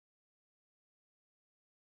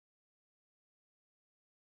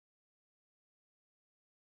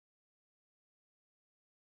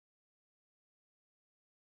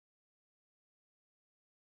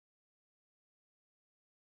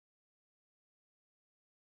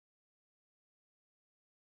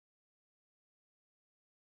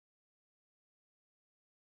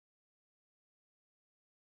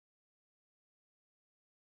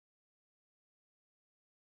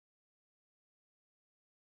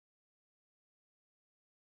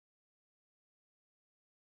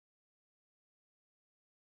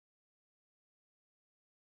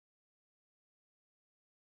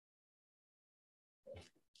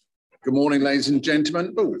Good morning, ladies and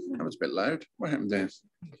gentlemen. Oh, that was a bit loud. What happened there?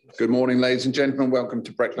 Good morning, ladies and gentlemen. Welcome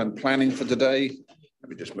to Breckland Planning for today. Let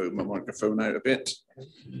me just move my microphone out a bit.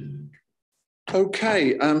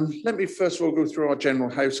 Okay, let me first of all go through our general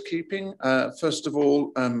housekeeping. First of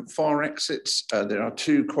all, fire exits. There are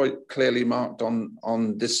two quite clearly marked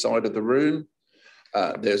on this side of the room.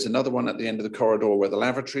 There's another one at the end of the corridor where the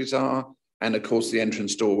lavatories are, and of course the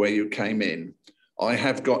entrance door where you came in. I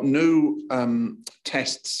have got no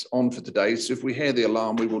tests on for today, so if we hear the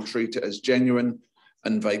alarm, we will treat it as genuine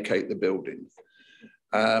and vacate the building.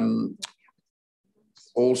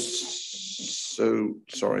 Also,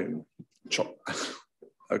 sorry.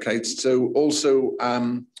 Okay, so also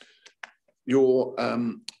your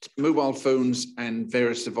mobile phones and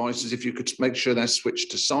various devices, if you could make sure they're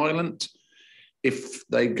switched to silent. If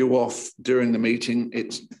they go off during the meeting,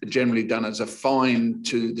 it's generally done as a fine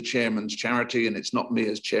to the chairman's charity, and it's not me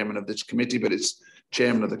as chairman of this committee, but it's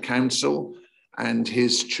chairman of the council, and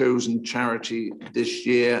his chosen charity this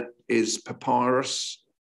year is Papyrus.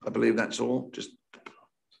 I believe that's all, just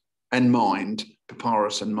and Mind,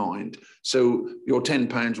 Papyrus and Mind. So your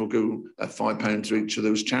 £10 will go £5 to each of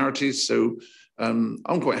those charities. So I'm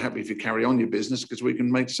quite happy if you carry on your business because we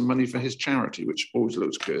can make some money for his charity, which always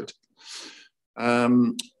looks good.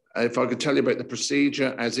 If I could tell you about the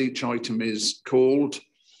procedure as each item is called,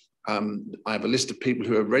 I have a list of people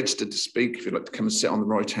who are registered to speak. If you'd like to come and sit on the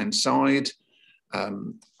right-hand side,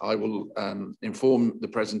 I will inform the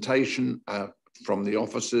presentation from the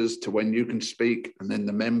officers to when you can speak, and then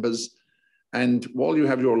the members. And while you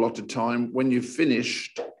have your allotted time, when you've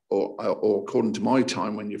finished, or according to my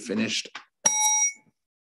time, when you've finished,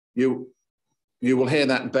 you will hear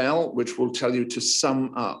that bell, which will tell you to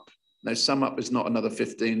sum up. Now, sum up is not another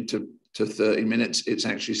 15 to 30 minutes. It's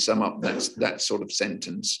actually sum up that sort of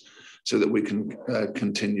sentence so that we can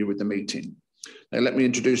continue with the meeting. Now, let me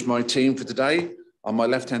introduce my team for today. On my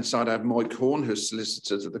left-hand side, I have Mike Horn, who's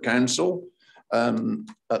solicitor to the council.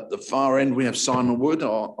 At the far end, we have Simon Wood,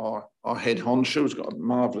 our head honcho, who's got a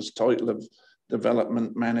marvellous title of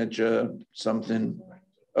development manager, something.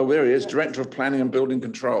 Oh, there he is, Director of Planning and Building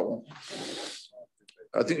Control.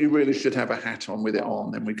 I think you really should have a hat on with it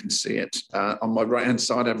on, then we can see it. On my right-hand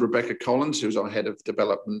side, I have Rebecca Collins, who's our Head of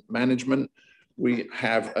Development Management. We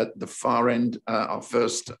have at the far end, our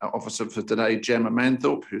first officer for today, Gemma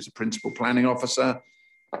Manthorpe, who's a Principal Planning Officer.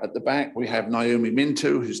 At the back, we have Naomi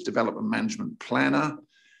Minto, who's Development Management Planner.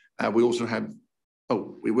 We also have,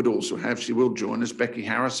 we would also have, she will join us, Becky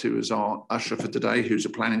Harris, who is our usher for today, who's a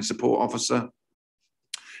Planning Support Officer.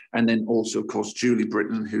 And then also, of course, Julie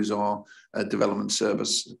Britton, who's our Development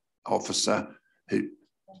Service Officer, who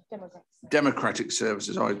Democratic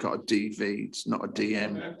Services. I've got a DV, it's not a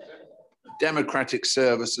DM. Democratic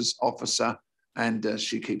Services Officer, and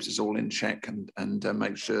she keeps us all in check and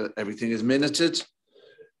makes sure everything is minuted.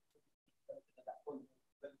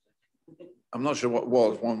 I'm not sure what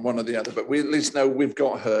was one or the other, but we at least know we've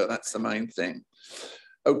got her. That's the main thing.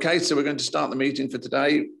 Okay, so we're going to start the meeting for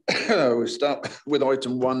today. We'll start with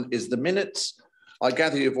item 1 is the minutes. I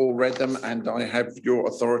gather you've all read them and I have your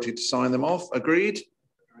authority to sign them off. Agreed?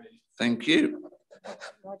 Thank you.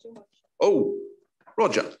 Oh,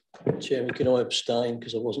 Roger. Chairman, can I abstain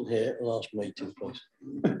because I wasn't here at the last meeting, please?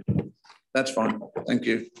 That's fine. Thank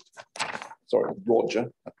you. Sorry,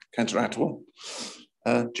 Roger. Councillor Attwell.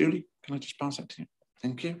 Julie, can I just pass that to you?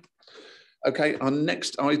 Thank you. Okay, our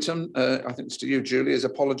next item, I think it's to you, Julie, is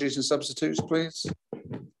apologies and substitutes, please.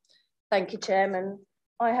 Thank you, Chairman.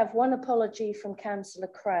 I have one apology from Councillor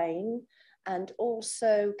Crane, and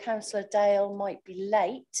also Councillor Dale might be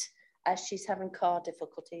late as she's having car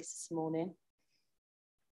difficulties this morning.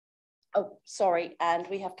 Oh, sorry, and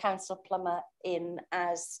we have Councillor Plummer in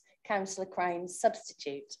as Councillor Crane's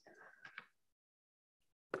substitute.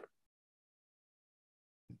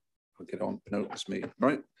 I'll get on, no, it's me,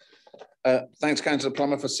 right? Thanks, Councillor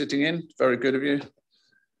Plummer, for sitting in. Very good of you.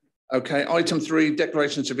 Okay, item 3,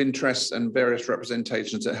 declarations of interest and various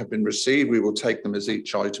representations that have been received. We will take them as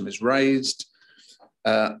each item is raised.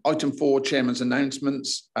 Item 4, Chairman's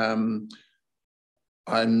announcements. I've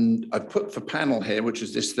put for panel here, which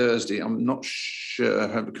is this Thursday. I'm not sure,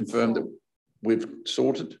 have we confirmed that we've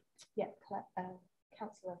sorted? Yeah,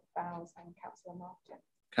 Councillor Bowes and Councillor Martin.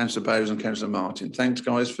 Councillor Bowes and Councillor Martin. Thanks,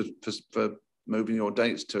 guys, for moving your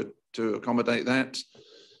dates to accommodate that.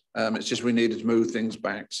 It's just we needed to move things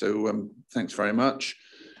back. So thanks very much.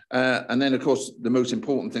 And then, of course, the most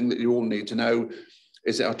important thing that you all need to know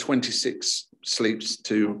is that our 26 sleeps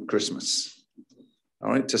to Christmas. All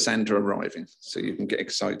right, to Santa arriving. So you can get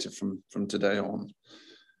excited from today on.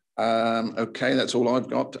 Okay, that's all I've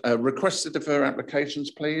got. Requests to defer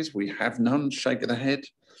applications, please. We have none. Shake of the head.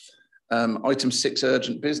 Item 6,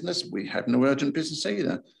 urgent business. We have no urgent business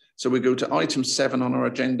either. So we go to item 7 on our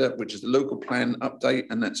agenda, which is the local plan update,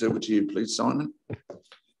 and that's over to you, please, Simon.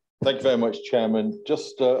 Thank you very much, Chairman.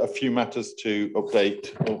 Just a few matters to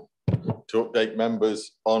update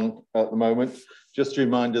members on at the moment. Just a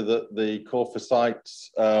reminder that the call for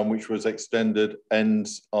sites, which was extended,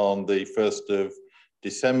 ends on the 1st of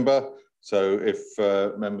December. So if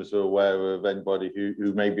members are aware of anybody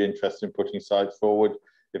who may be interested in putting sites forward,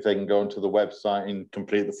 if they can go onto the website and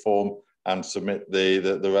complete the form and submit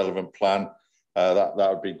the relevant plan, that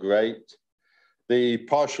would be great. The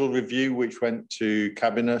partial review, which went to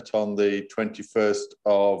Cabinet on the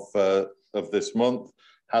 21st of this month,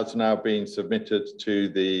 has now been submitted to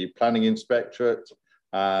the Planning Inspectorate,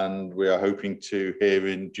 and we are hoping to hear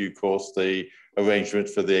in due course the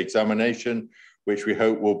arrangements for the examination, which we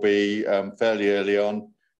hope will be fairly early on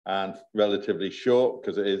and relatively short,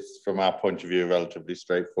 because it is, from our point of view, a relatively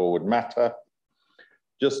straightforward matter.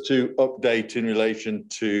 Just to update in relation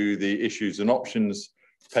to the issues and options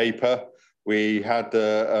paper, we had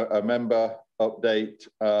a member update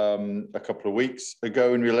a couple of weeks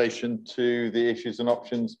ago in relation to the issues and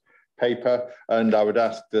options paper, and I would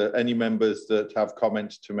ask that any members that have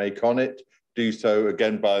comments to make on it do so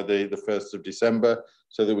again by the 1st of December,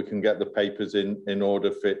 so that we can get the papers in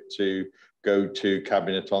order for it to go to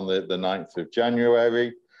Cabinet on the 9th of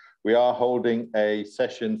January. We are holding a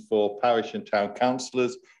session for parish and town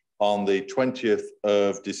councillors on the 20th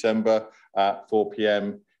of December at 4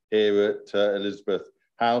 p.m. here at Elizabeth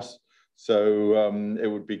House. So it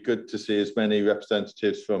would be good to see as many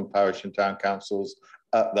representatives from parish and town councils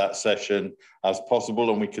at that session as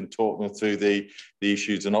possible, and we can talk them through the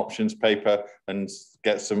issues and options paper and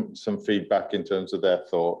get some feedback in terms of their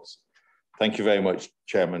thoughts. Thank you very much,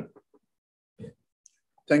 Chairman.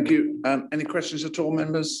 Thank you. Any questions at all,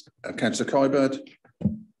 members? Councillor Kybird.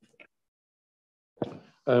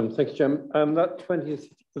 Thank you, Chairman. That 20th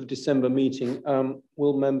of December meeting,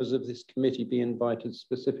 will members of this committee be invited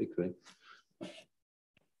specifically?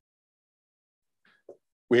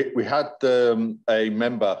 We had a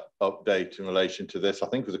member update in relation to this, I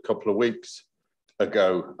think it was a couple of weeks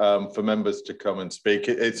ago, for members to come and speak.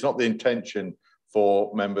 It's not the intention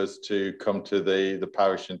for members to come to the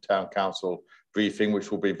parish and town council briefing,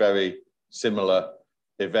 which will be very similar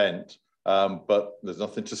event, but there's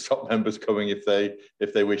nothing to stop members coming if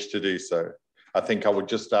they wish to do so. I think I would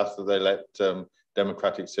just ask that they let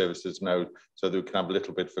Democratic Services know, so that we can have a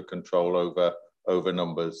little bit of control over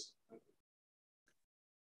numbers.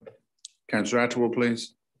 Councillor Attawell,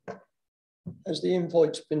 please. Has the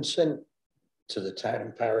invite's been sent to the town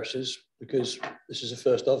and parishes? Because this is the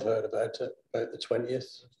first I've heard about it, about the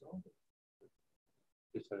 20th.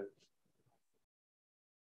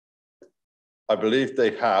 I believe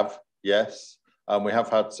they have, yes, and we have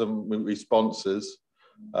had some responses.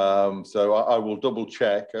 So I will double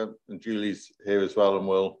check, and Julie's here as well, and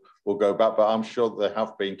we'll go back. But I'm sure they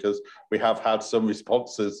have been, because we have had some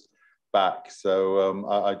responses back. So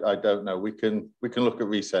I don't know. We can look at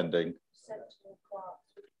resending.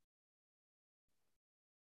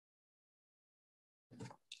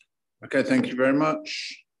 Okay, thank you very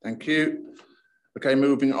much. Thank you. Okay,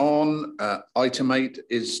 moving on. Item 8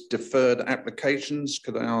 is deferred applications.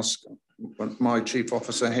 Could I ask my chief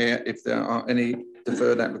officer here if there are any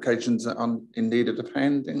deferred applications that are in need of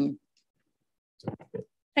handing?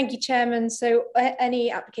 Thank you, Chairman. So any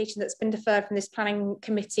application that's been deferred from this planning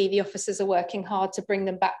committee, the officers are working hard to bring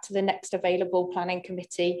them back to the next available planning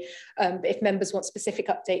committee. But if members want specific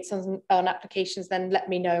updates on applications, then let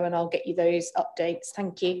me know and I'll get you those updates.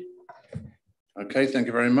 Thank you. Okay, thank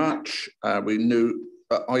you very much. We knew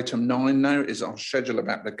item 9 now is our schedule of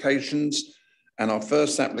applications, and our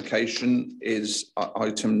first application is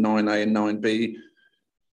item 9A and 9B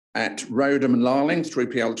at Rodham and Larling,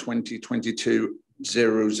 3PL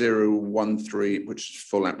 2022-0013, which is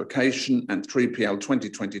full application, and 3PL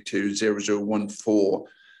 2022-0014,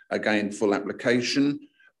 again full application.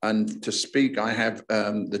 And to speak, I have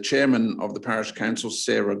the chairman of the parish council,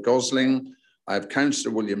 Sarah Gosling. I have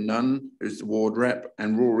Councillor William Nunn, who's the ward rep,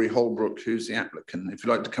 and Rory Holbrook, who's the applicant. If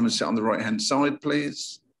you'd like to come and sit on the right-hand side,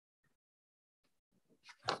 please.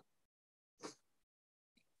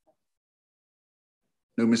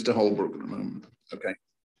 No, Mr. Holbrook at the moment. Okay.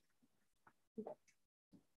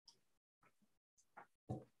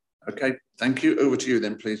 Okay, thank you. Over to you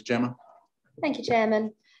then, please, Gemma. Thank you,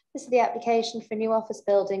 Chairman. This is the application for a new office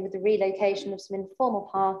building with the relocation of some informal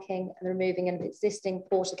parking and the removing of an existing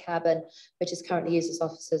porter cabin, which is currently used as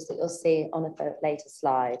offices, that you'll see on a later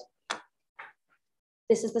slide.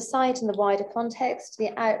 This is the site in the wider context.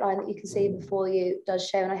 The outline that you can see before you does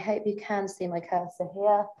show, and I hope you can see my cursor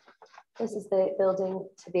here. This is the building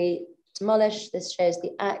to be demolished. This shows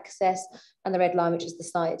the access, and the red line, which is the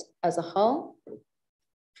site as a whole.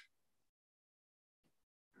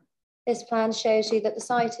 This plan shows you that the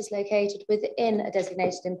site is located within a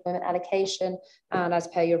designated employment allocation, and as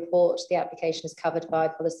per your report, the application is covered by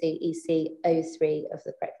policy EC 03 of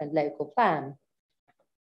the Precland local plan.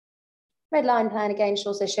 Red line plan again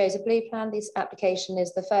also shows a blue plan. This application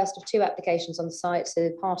is the first of 2 applications on the site, so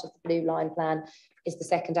part of the blue line plan is the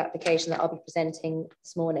second application that I'll be presenting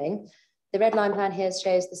this morning. The red line plan here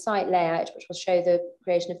shows the site layout, which will show the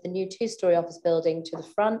creation of the new 2-storey office building to the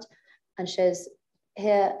front, and shows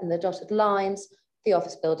here in the dotted lines the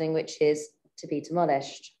office building which is to be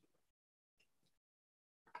demolished.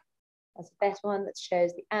 There's a better one that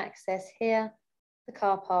shows the access here, the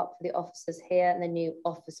car park for the officers here, and the new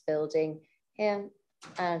office building here,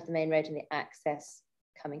 and the main road and the access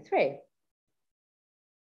coming through.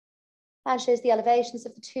 That shows the elevations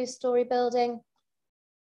of the 2-storey building,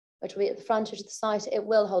 which will be at the frontage of the site. It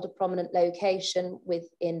will hold a prominent location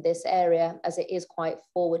within this area, as it is quite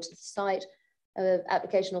forward to the site. The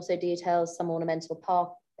application also details some ornamental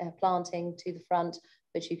park planting to the front,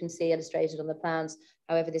 which you can see illustrated on the plans.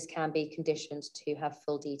 However, this can be conditioned to have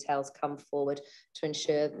full details come forward to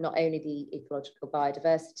ensure not only the ecological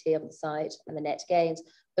biodiversity of the site and the net gains,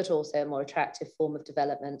 but also a more attractive form of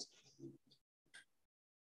development.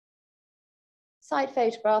 Site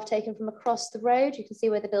photograph taken from across the road. You can see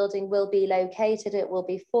where the building will be located. It will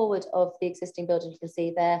be forward of the existing building. You can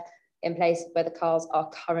see there in place where the cars are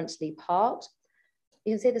currently parked.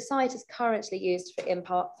 You can see the site is currently used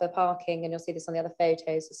for parking, and you'll see this on the other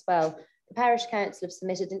photos as well. The Parish Council have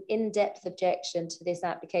submitted an in-depth objection to this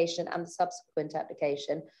application and the subsequent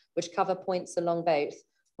application, which cover points along both.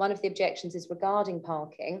 One of the objections is regarding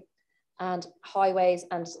parking, and Highways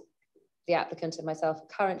and the applicant and myself are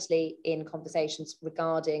currently in conversations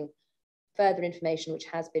regarding further information which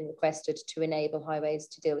has been requested to enable Highways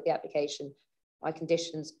to deal with the application by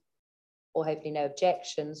conditions, or hopefully no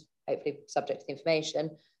objections, hopefully subject to the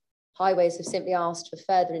information. Highways have simply asked for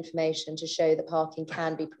further information to show that parking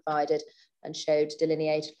can be provided, and showed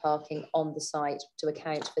delineated parking on the site to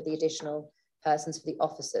account for the additional persons for the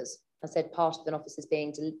officers. I said part of an office is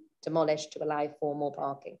being demolished to allow for more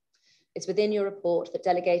parking. It's within your report that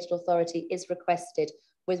delegated authority is requested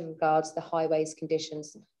with regards to the Highways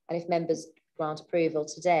conditions, and if members grant approval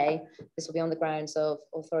today, this will be on the grounds of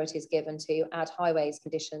authority is given to add Highways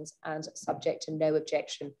conditions and subject to no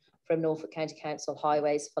objection from Norfolk County Council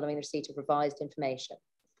Highways following the receipt of revised information.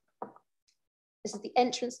 This is the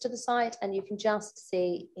entrance to the site, and you can just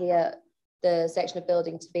see here the section of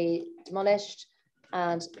building to be demolished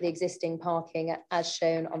and the existing parking as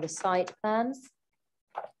shown on the site plans.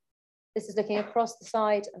 This is looking across the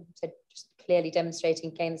site, and so just clearly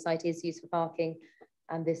demonstrating again the site is used for parking,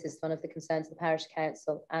 and this is one of the concerns of the Parish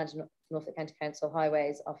Council and Norfolk County Council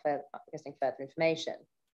Highways are requesting further information.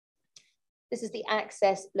 This is the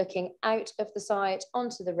access looking out of the site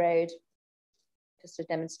onto the road, just to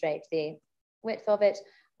demonstrate the width of it.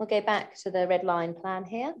 We'll go back to the red line plan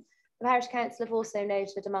here. The Parish Council have also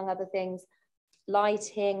noted, among other things,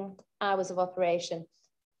 lighting, hours of operation,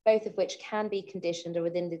 both of which can be conditioned or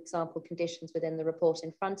within the example conditions within the report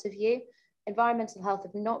in front of you. Environmental Health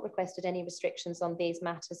have not requested any restrictions on these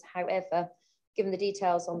matters. However, given the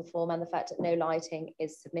details on the form and the fact that no lighting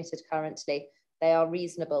is submitted currently, they are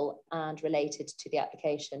reasonable and related to the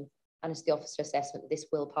application, and it's the officer assessment that this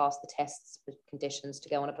will pass the tests for conditions to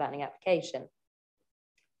go on a planning application.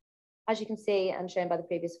 As you can see, and shown by the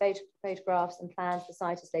previous photographs and plans, the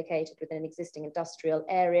site is located within an existing industrial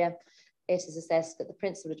area. It is assessed that the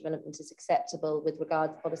principle of development is acceptable with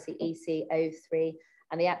regard to policy EC 03,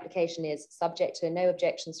 and the application is subject to no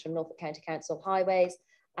objections from Norfolk County Council Highways,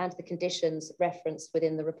 and the conditions referenced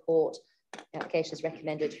within the report. The application is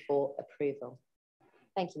recommended for approval.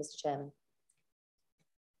 Thank you, Mr. Chairman.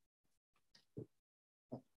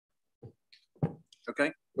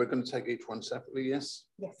 Okay, we're going to take each one separately, yes?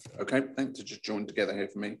 Yes. Okay, thanks to just join together here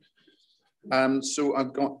for me. So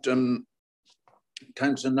I've got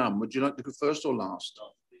Councillor Nunn. Would you like to go first or last?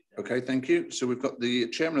 Okay, thank you. So we've got the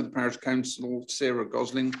Chairman of the Parish Council, Sarah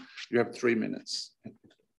Gosling. You have 3 minutes.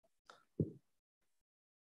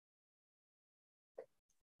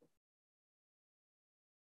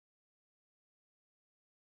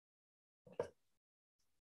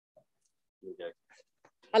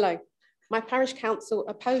 Hello. My parish council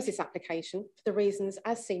oppose this application for the reasons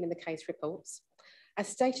as seen in the case reports. As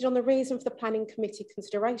stated on the reason for the planning committee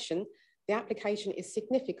consideration, the application is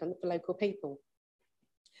significant for local people.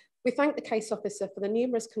 We thank the case officer for the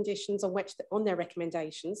numerous conditions on their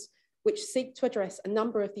recommendations, which seek to address a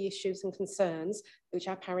number of the issues and concerns which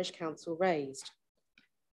our parish council raised.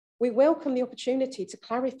 We welcome the opportunity to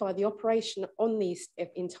clarify the operation on the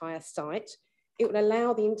entire site. It will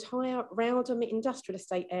allow the entire Rowdham industrial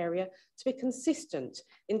estate area to be consistent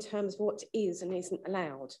in terms of what is and isn't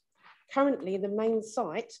allowed. Currently, the main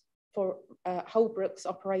site for Holbrook's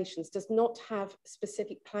operations does not have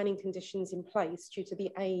specific planning conditions in place due to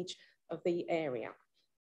the age of the area.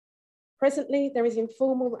 Presently, there is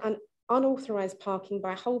informal and unauthorised parking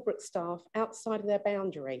by Holbrook staff outside of their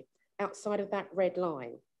boundary, outside of that red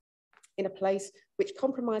line, in a place which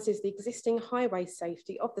compromises the existing highway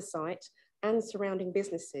safety of the site and surrounding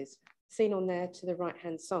businesses, seen on there to the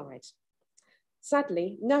right-hand side.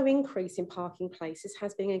 Sadly, no increase in parking places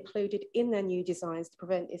has been included in their new designs to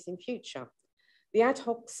prevent this in future. The ad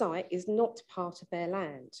hoc site is not part of their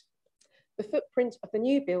land. The footprint of the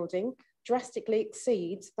new building drastically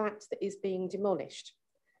exceeds that is being demolished.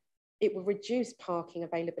 It will reduce parking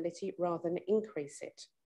availability rather than increase it.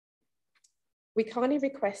 We kindly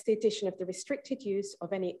request the addition of the restricted use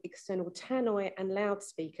of any external tannoy and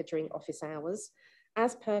loudspeaker during office hours,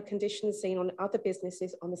 as per conditions seen on other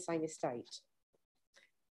businesses on the same estate.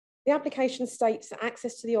 The application states that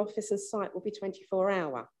access to the office and site will be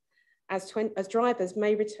 24-hour, as drivers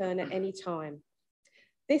may return at any time.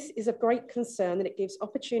 This is of great concern that it gives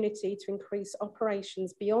opportunity to increase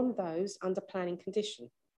operations beyond those under planning condition.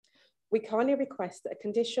 We kindly request that a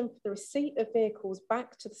condition for the receipt of vehicles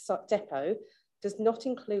back to the depot does not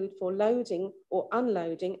include for loading or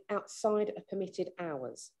unloading outside of permitted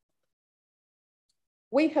hours.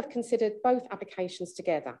 We have considered both applications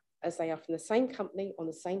together, as they are from the same company on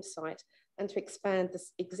the same site, and to expand the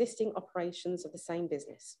existing operations of the same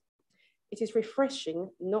business. It is refreshing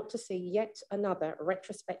not to see yet another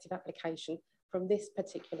retrospective application from this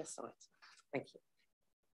particular site. Thank you.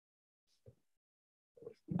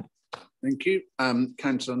 Thank you.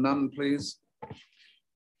 Councillor Nunn, please.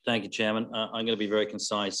 Thank you, Chairman. I'm going to be very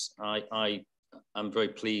concise. I'm very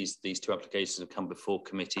pleased these two applications have come before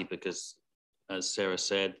committee because, as Sarah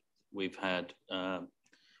said, we've had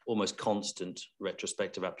almost constant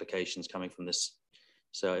retrospective applications coming from this.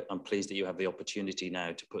 So I'm pleased that you have the opportunity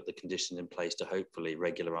now to put the conditions in place to hopefully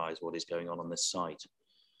regularise what is going on this site.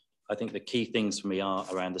 I think the key things for me are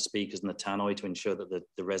around the speakers and the tannoy to ensure that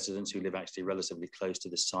the residents who live actually relatively close to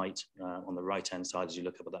the site, on the right-hand side as you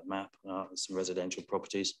look up at that map, some residential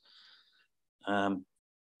properties.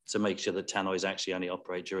 So make sure that tannoys actually only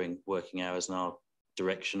operate during working hours and are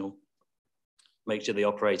directional. Make sure the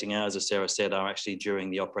operating hours, as Sarah said, are actually during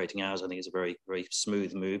the operating hours. I think it's a very, very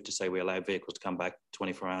smooth move to say we allow vehicles to come back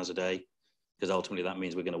 24 hours a day, because ultimately that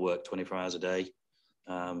means we're going to work 24 hours a day.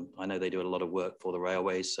 I know they do a lot of work for the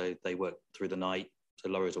railways, so they work through the night, so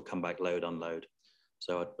lorries will come back, load, unload.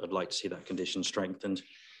 So I'd like to see that condition strengthened.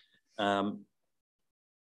 And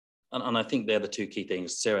I think they're the two key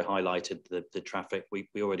things. Sarah highlighted the traffic. We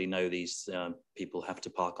already know these people have to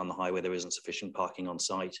park on the highway. There isn't sufficient parking on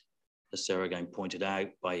site. As Sarah again pointed out,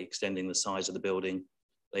 by extending the size of the building,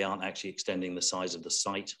 they aren't actually extending the size of the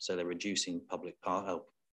site. So they're reducing public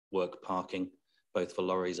work parking, both for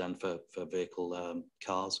lorries and for vehicle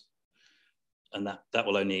cars. And that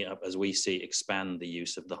will only, as we see, expand the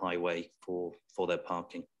use of the highway for their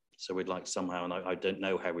parking. So we'd like somehow, and I don't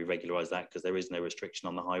know how we regularise that because there is no restriction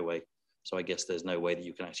on the highway. So I guess there's no way that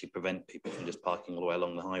you can actually prevent people from just parking all the way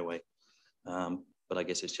along the highway. But I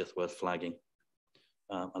guess it's just worth flagging.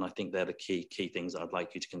 And I think they're the key things I'd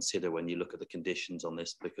like you to consider when you look at the conditions on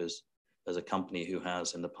this, because as a company who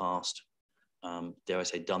has in the past, dare I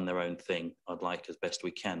say, done their own thing, I'd like as best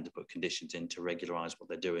we can to put conditions in to regularise what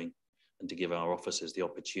they're doing and to give our officers the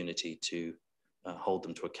opportunity to hold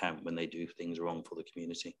them to account when they do things wrong for the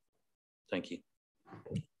community. Thank you.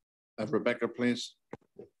 Rebecca, please.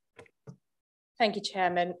 Thank you,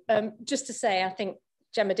 Chairman. Just to say, I think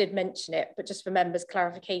Gemma did mention it, but just for members'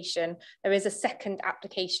 clarification, there is a second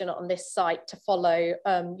application on this site to follow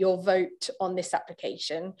your vote on this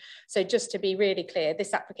application. So just to be really clear,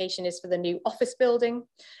 this application is for the new office building,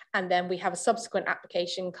 and then we have a subsequent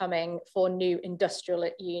application coming for new industrial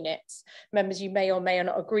units. Members, you may or may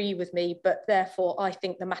not agree with me, but therefore I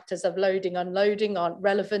think the matters of loading, unloading aren't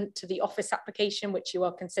relevant to the office application, which you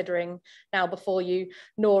are considering now before you,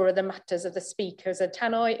 nor are the matters of the speakers and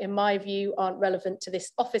tannoy, in my view, aren't relevant to this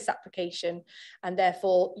office application, and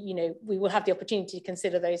therefore, you know, we will have the opportunity to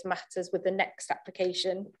consider those matters with the next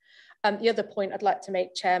application. The other point I'd like to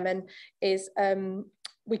make, Chairman, is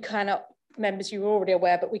we cannot members, you are already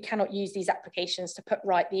aware, but we cannot use these applications to put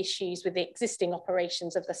right the issues with the existing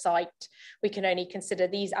operations of the site. We can only consider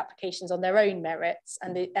these applications on their own merits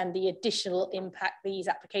and the additional impact these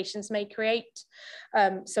applications may create.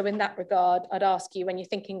 So in that regard, I'd ask you, when you're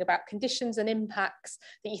thinking about conditions and impacts,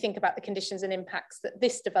 that you think about the conditions and impacts that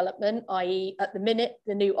this development, i.e. at the minute,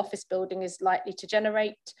 the new office building is likely to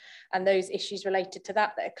generate, and those issues related to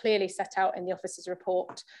that are clearly set out in the officer's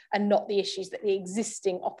report, and not the issues that the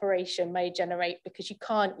existing operation may generate, because you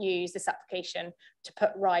can't use this application to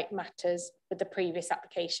put right matters with the previous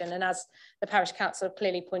application. And as the parish council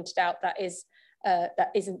clearly pointed out, that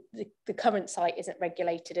isn't the current site isn't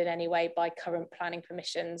regulated in any way by current planning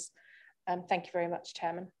permissions. Thank you very much,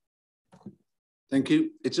 Chairman. Thank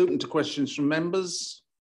you. It's open to questions from members.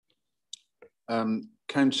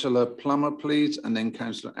 Councillor Plummer, please, and then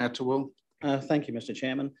Councillor Attawell. Thank you, Mr.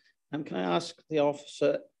 Chairman. Can I ask the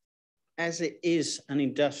officer, as it is an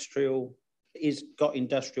industrial, it's got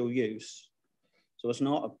industrial use, so it's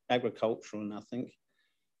not agricultural or nothing.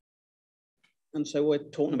 And so we're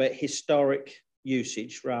talking about historic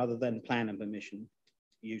usage rather than planning permission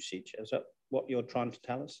usage. Is that what you're trying to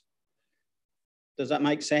tell us? Does that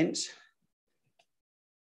make sense?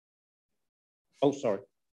 Oh, sorry.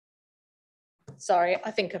 Sorry,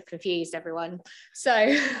 I think I've confused everyone.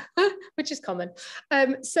 So, which is common.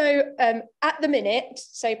 At the minute,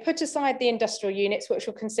 so put aside the industrial units, which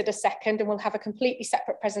we'll consider second, and we'll have a completely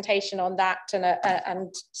separate presentation on that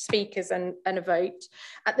and speakers and a vote.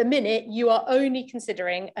 At the minute, you are only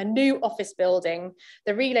considering a new office building,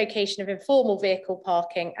 the relocation of informal vehicle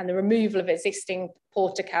parking, and the removal of existing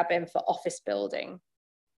porter cabin for office building.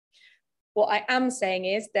 What I am saying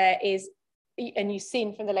is there is, and you've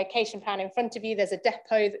seen from the location plan in front of you, there's a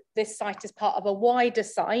depot. This site is part of a wider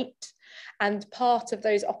site, and part of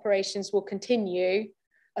those operations will continue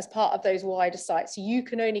as part of those wider sites. So you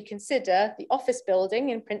can only consider the office building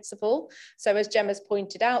in principle. So as Gemma's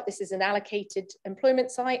pointed out, this is an allocated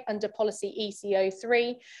employment site under policy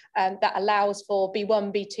EC03 that allows for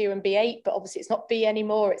B1, B2 and B8, but obviously it's not B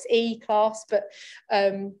anymore, it's E class, but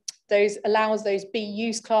those allows those B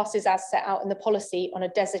use classes as set out in the policy on a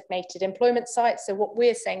designated employment site. So what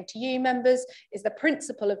we're saying to you members is the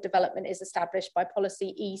principle of development is established by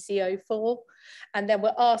policy EC04. And then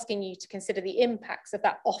we're asking you to consider the impacts of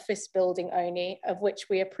that office building only, of which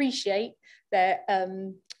we appreciate there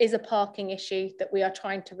is a parking issue that we are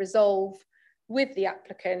trying to resolve with the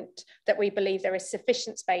applicant, that we believe there is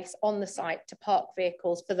sufficient space on the site to park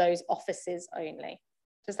vehicles for those offices only.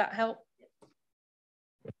 Does that help?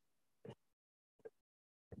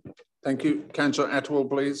 Thank you. Councillor Attawell,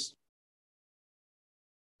 please.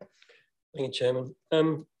 Thank you,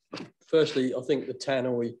 Chairman. Firstly, I think the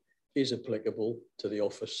tannoy is applicable to the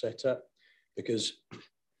office setup, because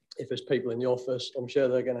if there's people in the office, I'm sure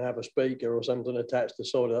they're going to have a speaker or something attached to the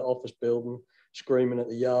side of that office building, screaming at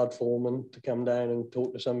the yard foreman to come down and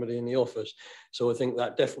talk to somebody in the office. So I think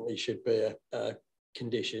that definitely should be a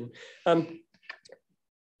condition.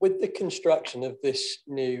 With the construction of this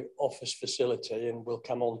new office facility, and we'll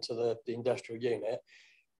come on to the industrial unit,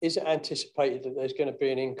 is it anticipated that there's going to be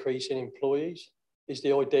an increase in employees? Is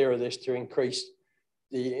the idea of this to increase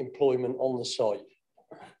the employment on the site?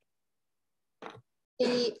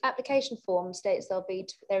 The application form states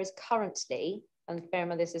there is currently, and bear in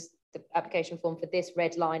mind this is the application form for this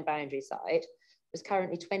red line boundary site, there's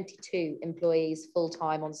currently 22 employees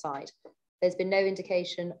full-time on site. There's been no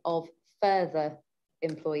indication of further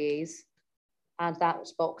employees, and that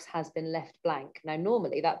box has been left blank. Now,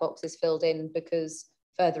 normally that box is filled in because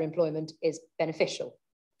further employment is beneficial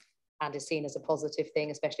and is seen as a positive thing,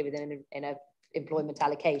 especially within an employment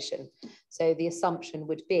allocation. So the assumption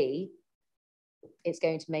would be it's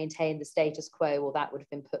going to maintain the status quo, or that would have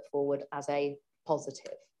been put forward as a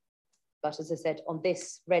positive. But as I said, on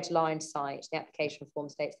this red line site, the application form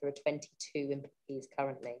states there are 22 employees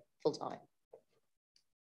currently full-time.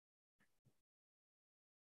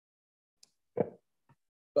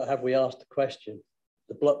 But have we asked the question?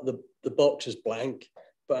 The box is blank,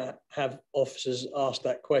 but have officers asked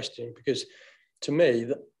that question? Because to me,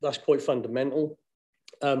 that's quite fundamental.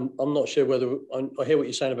 I'm not sure whether, I hear what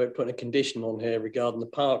you're saying about putting a condition on here regarding the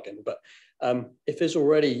parking, but if there's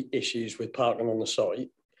already issues with parking on the site,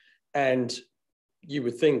 and you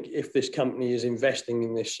would think if this company is investing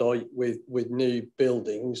in this site with new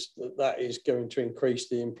buildings, that is going to increase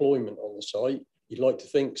the employment on the site. You'd like to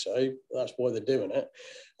think so, that's why they're doing it,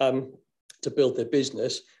 to build their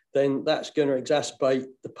business, then that's going to exacerbate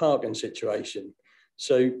the parking situation.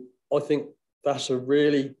 So I think that's a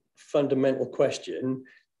really fundamental question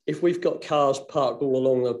if we've got cars parked all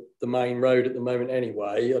along the main road at the moment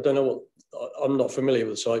anyway, I don't know what, I'm not familiar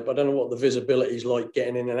with the site, but I don't know what the visibility is like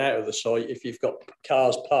getting in and out of the site. If you've got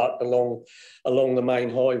cars parked along the main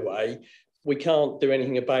highway, we can't do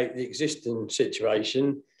anything about the existing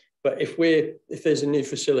situation. But if there's a new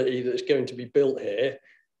facility that's going to be built here,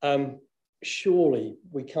 surely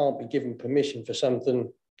we can't be given permission for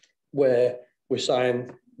something where we're saying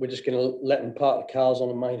we're just going to let them park the cars on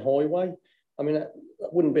the main highway. I mean, that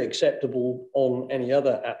wouldn't be acceptable on any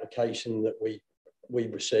other application that we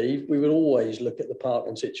receive. We would always look at the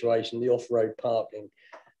parking situation, the off-road parking.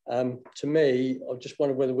 To me, I just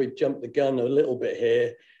wonder whether we've jumped the gun a little bit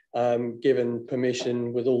here, given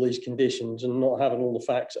permission with all these conditions and not having all the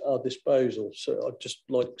facts at our disposal. So I'd just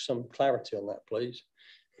like some clarity on that, please.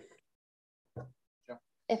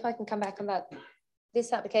 If I can come back on that.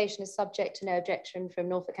 This application is subject to no objection from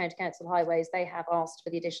Norfolk County Council Highways. They have asked for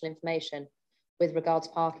the additional information with regards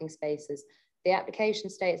to parking spaces. The application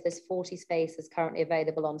states there's 40 spaces currently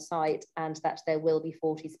available on site and that there will be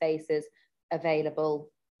 40 spaces available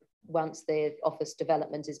once the office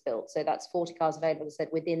development is built. So that's 40 cars available, as I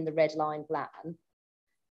said, within the red line plan.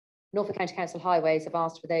 Norfolk County Council Highways have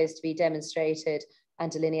asked for those to be demonstrated and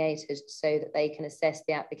delineated so that they can assess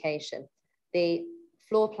the application. The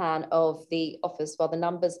floor plan of the office, while the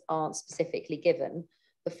numbers aren't specifically given,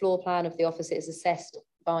 the floor plan of the office is assessed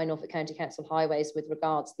by Norfolk County Council Highways with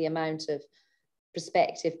regards to the amount of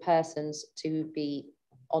prospective persons to be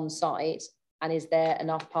on site and is there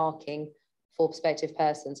enough parking for prospective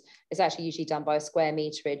persons. It's actually usually done by a square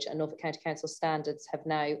meterage, and Norfolk County Council standards have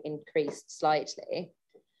now increased slightly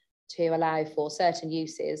to allow for certain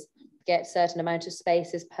uses, get certain amount of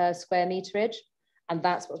spaces per square meterage. And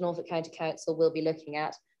that's what Norfolk County Council will be looking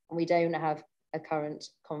at. And we don't have a current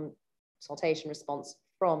consultation response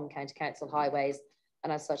from County Council Highways.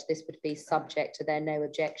 And as such, this would be subject to their no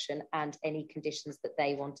objection and any conditions that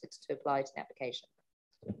they wanted to apply to the application.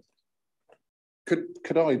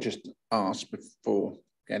 Could I just ask before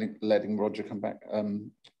letting Roger come back?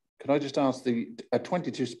 Could I just ask the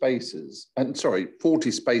 22 spaces, and sorry, 40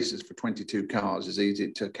 spaces for 22 cars is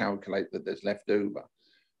easy to calculate that there's left over.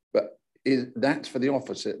 But that's for the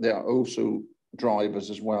office. There are also drivers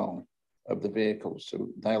as well of the vehicles, so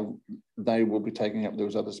they will be taking up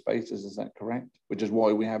those other spaces. Is that correct? Which is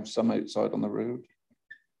why we have some outside on the road.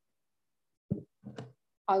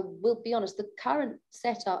 I will be honest. The current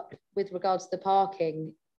setup with regards to the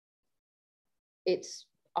parking,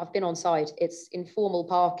 I've been on site. It's informal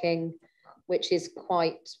parking, which is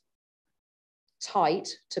quite tight,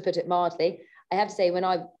 to put it mildly. I have to say, when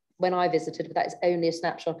I visited, but that is only a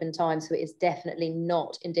snapshot in time, so it is definitely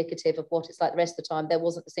not indicative of what it's like the rest of the time. There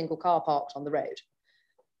wasn't a single car parked on the road.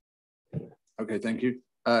 Okay, thank you.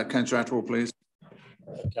 Councillor Attwell, please.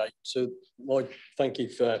 Okay, so thank you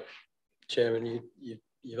for Chairman.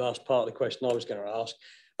 You've asked part of the question I was going to ask.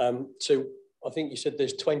 So I think you said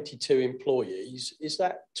there's 22 employees. Is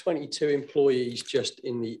that 22 employees just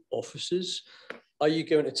in the offices? Are you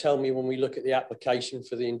going to tell me when we look at the application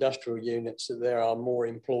for the industrial units that there are more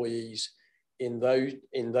employees in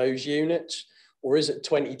those units, or is it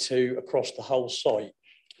 22 across the whole site?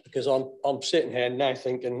 Because I'm sitting here now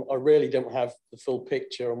thinking I really don't have the full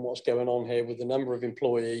picture on what's going on here with the number of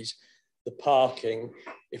employees, the parking.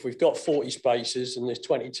 If we've got 40 spaces and there's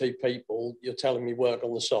 22 people, you're telling me work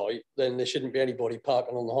on the site, then there shouldn't be anybody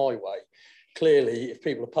parking on the highway. Clearly, if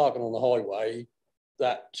people are parking on the highway,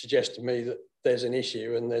 that suggests to me that there's an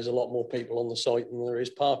issue and there's a lot more people on the site than there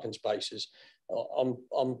is parking spaces.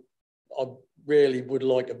 I really would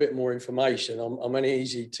like a bit more information. I'm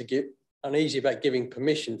uneasy about giving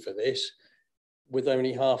permission for this with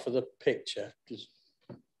only half of the picture.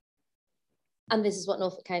 And this is what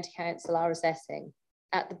Norfolk County Council are assessing.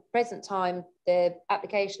 At the present time, the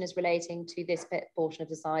application is relating to this portion of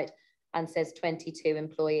the site and says 22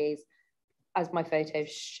 employees. As my photos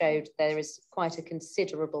showed, there is quite a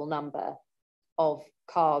considerable number of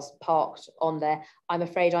cars parked on there. I'm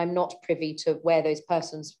afraid I'm not privy to where those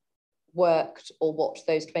persons worked or what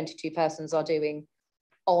those 22 persons are doing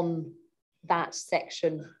on that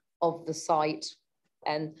section of the site.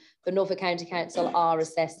 And the Norfolk County Council are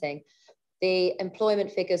assessing. The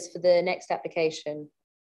employment figures for the next application,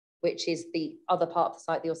 which is the other part of the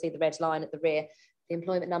site, you'll see the red line at the rear. The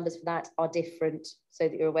employment numbers for that are different, so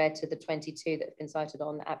that you're aware, to the 22 that have been cited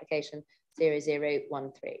on application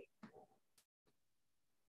 0013.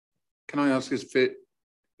 Can I ask,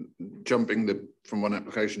 jumping from one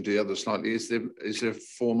application to the other slightly, is there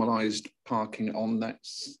formalised parking on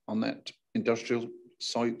that industrial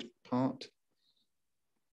site part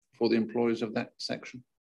for the employees of that section?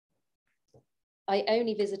 I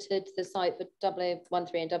only visited the site for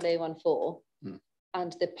 0013 and 0014,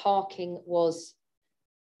 and the parking was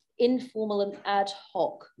informal and ad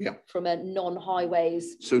hoc from a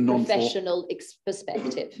non-highways professional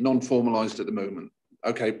perspective. Non-formalised at the moment.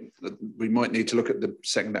 Okay, we might need to look at the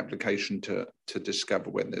second application to discover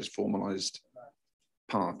when there's formalised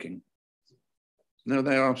parking. No,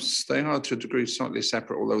 they are to a degree slightly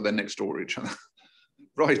separate, although they're next door to each other.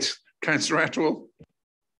 Right, Councillor Attwell.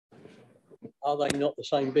 Are they not the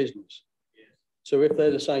same business? So if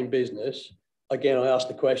they're the same business, again, I asked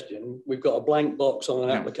the question, we've got a blank box on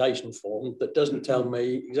an application form that doesn't tell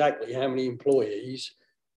me exactly how many employees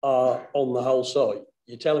are on the whole site.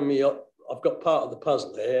 You're telling me I've got part of the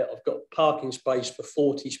puzzle here. I've got parking space for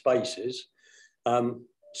 40 spaces.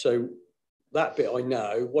 So that bit I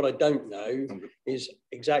know. What I don't know is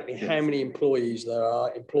exactly how many employees there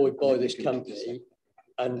are employed by this company.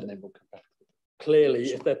 And clearly,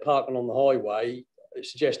 if they're parking on the highway, it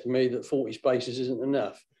suggests to me that 40 spaces isn't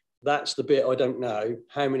enough. That's the bit I don't know,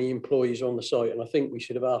 how many employees are on the site. And I think we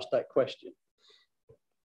should have asked that question.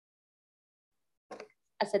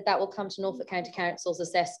 I said that will come to Norfolk County Council's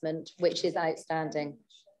assessment, which is outstanding,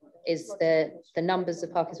 is the numbers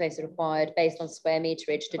of parking spaces required based on square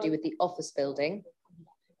meterage to do with the office building,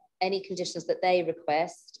 any conditions that they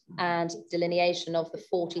request, and delineation of the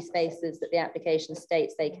 40 spaces that the application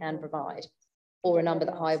states they can provide, or a number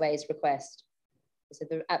that highways request. So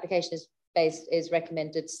the application is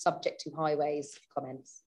recommended subject to highways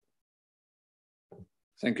comments.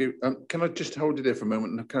 Thank you. Can I just hold you there for a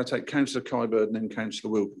moment? And can I take Councillor Kyburd and then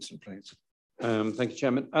Councillor Wilkinson, please? Thank you,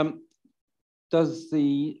 Chairman. Does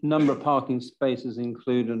the number of parking spaces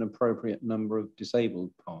include an appropriate number of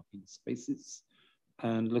disabled parking spaces?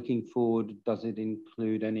 And looking forward, does it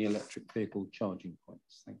include any electric vehicle charging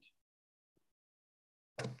points? Thank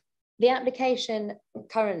you. The application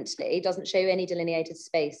currently doesn't show any delineated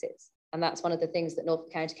spaces. And that's one of the things that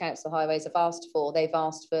Norfolk County Council Highways have asked for. They've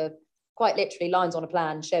asked for quite literally lines on a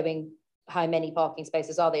plan showing how many parking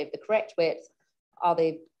spaces are they of the correct width, are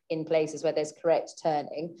they in places where there's correct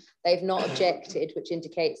turning. They've not objected, which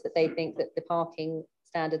indicates that they think that the parking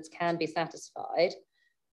standards can be satisfied.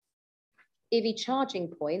 EV charging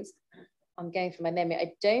points, I'm going from my memory,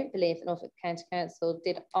 I don't believe that Norfolk County Council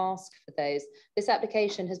did ask for those. This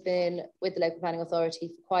application has been with the local planning authority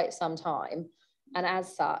for quite some time, and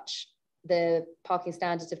as such, the parking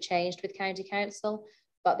standards have changed with County Council,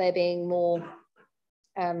 but they're being more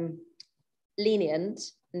lenient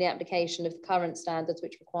in the application of the current standards,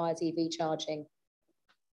 which requires EV charging.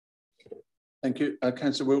 Thank you.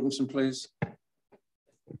 Councillor Wilkinson, please.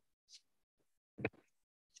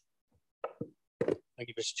 Thank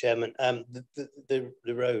you, Mr. Chairman. The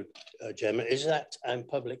road, Chairman, is that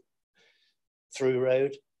public through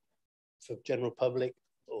road for general public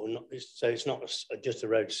or not? So it's not just a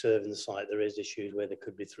road serving the site. There is issues where there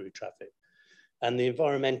could be through traffic. And the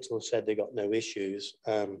environmental said they got no issues.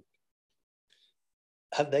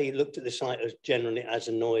 Have they looked at the site as generally as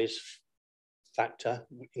a noise factor,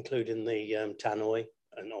 including the tannoy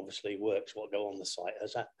and obviously works what go on the site?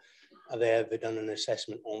 Have they ever done an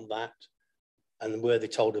assessment on that? And were they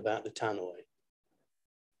told about the tannoy?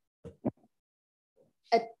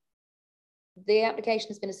 The application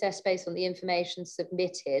has been assessed based on the information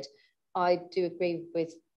submitted. I do agree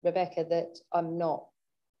with Rebecca that I'm not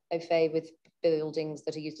au fait with buildings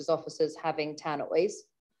that are used as offices having tannoys.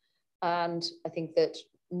 And I think that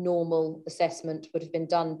normal assessment would have been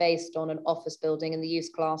done based on an office building and the use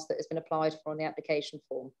class that has been applied for on the application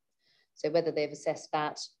form. So whether they've assessed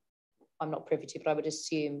that, I'm not privy to, but I would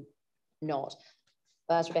assume not.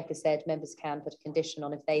 But as Rebecca said, members can put a condition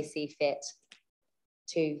on if they see fit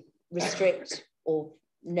to restrict or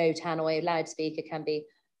no tannoy loudspeaker can be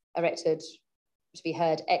erected to be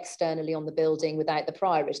heard externally on the building without the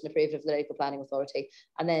prior written approval of the local planning authority.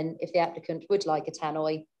 And then if the applicant would like a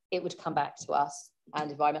tannoy, it would come back to us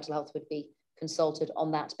and environmental health would be consulted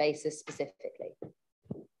on that basis specifically.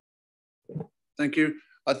 Thank you.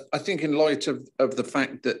 I think in light of the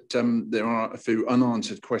fact that there are a few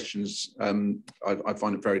unanswered questions, I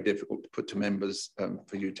find it very difficult to put to members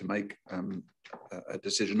for you to make a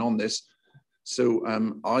decision on this. So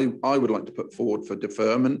I would like to put forward for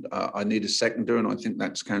deferment. I need a seconder, and I think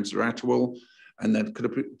that's Councillor Attwell. And then could I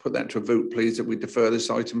put that to a vote, please, that we defer this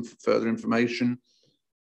item for further information?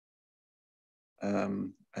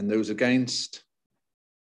 And those against?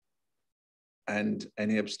 And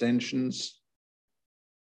any abstentions?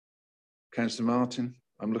 Councillor Martin,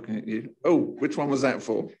 I'm looking at you. Oh, which one was that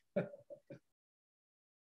for?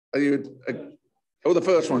 Are you? Oh, the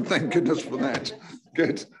first one. Thank goodness for that.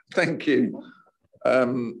 Good. Thank you.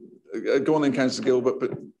 Go on then, Councillor Gilbert,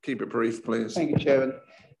 but keep it brief, please. Thank you, Chairman.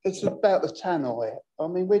 It's about the tannoy. I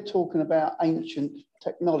mean, we're talking about ancient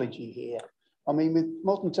technology here. I mean, with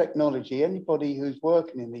modern technology, anybody who's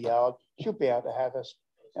working in the yard should be able to have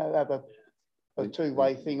a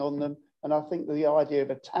two-way thing on them. And I think the idea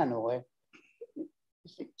of a tannoy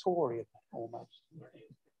is Victorian almost.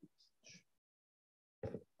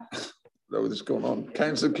 No, this is going on.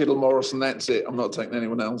 Councillor Kittle Morris, and that's it. I'm not taking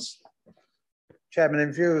anyone else. Chairman,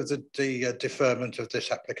 in view of the deferment of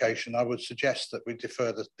this application, I would suggest that we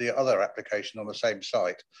defer the other application on the same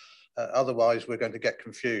site. Otherwise, we're going to get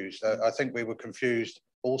confused. I think we were confused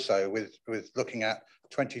also with looking at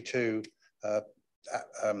 22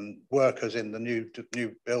 workers in the new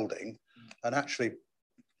building, and actually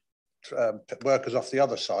workers off the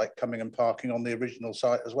other site coming and parking on the original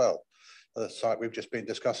site as well, the site we've just been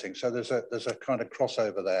discussing. So there's a kind of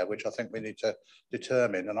crossover there, which I think we need to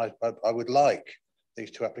determine. And I would like these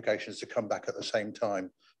two applications to come back at the same time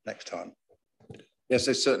next time. Yes,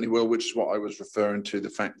 they certainly will, which is what I was referring to, the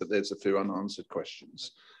fact that there's a few unanswered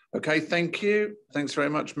questions. Okay, thank you. Thanks very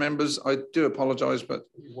much, members. I do apologise, but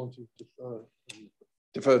you want to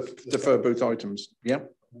defer both items. Yeah.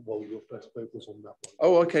 Well, your first vote was on that one.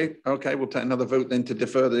 Oh, okay. Okay, we'll take another vote then to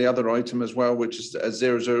defer the other item as well, which is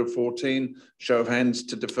 0014. Show of hands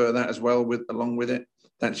to defer that as well along with it.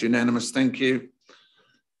 That's unanimous. Thank you.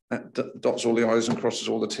 That dots all the I's and crosses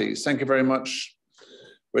all the T's. Thank you very much.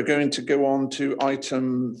 We're going to go on to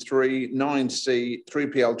item 39C,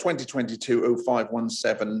 3PL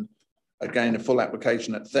 2022-0517. Again, a full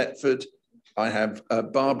application at Thetford. I have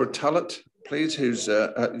Barbara Tullett, please, who's,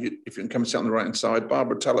 if you can come and sit on the right-hand side,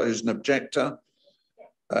 Barbara Tullett, who's an objector,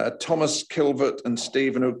 Thomas Kilvert and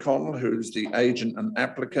Stephen O'Connell, who's the agent and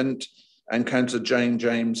applicant, and Councillor Jane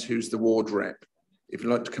James, who's the ward rep. If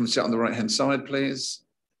you'd like to come and sit on the right-hand side, please.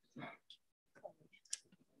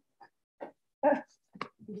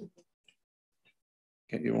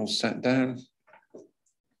 Get you all sat down.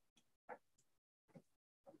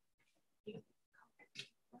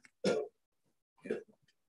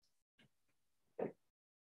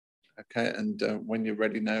 Okay, and when you're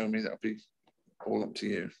ready, Naomi, that'll be all up to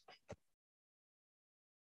you.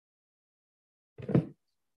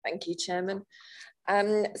 Thank you, Chairman.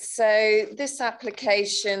 So this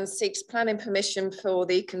application seeks planning permission for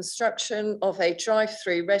the construction of a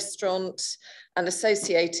drive-through restaurant and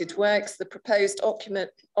associated works. The proposed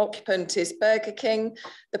occupant is Burger King.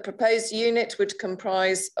 The proposed unit would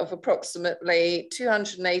comprise of approximately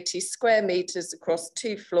 280 square metres across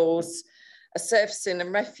 2 floors. A surfacing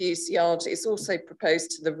and refuse yard is also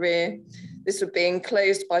proposed to the rear. This would be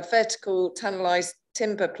enclosed by vertical tunnellised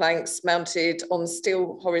timber planks mounted on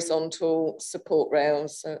steel horizontal support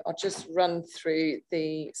rails. So I'll just run through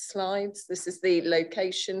the slides. This is the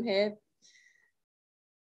location here.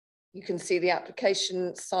 You can see the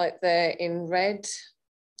application site there in red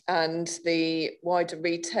and the wider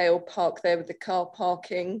retail park there with the car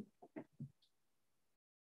parking.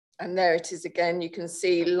 And there it is again. You can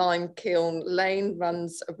see Limekiln Lane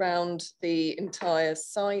runs around the entire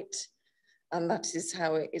site, and that is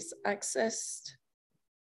how it is accessed.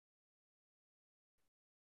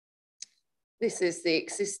 This is the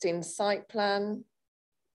existing site plan.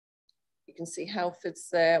 You can see Halfords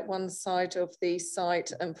there, one side of the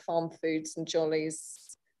site, and Farm Foods and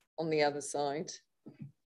Jollies on the other side.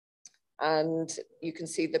 And you can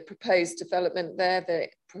see the proposed development there, the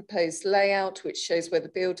proposed layout, which shows where the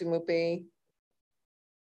building will be.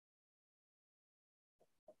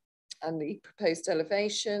 And the proposed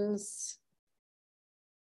elevations.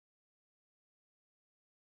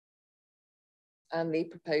 And the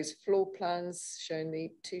proposed floor plans showing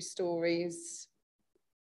the 2 stories.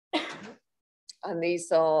 And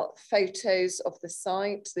these are photos of the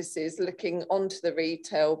site. This is looking onto the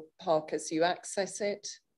retail park as you access it.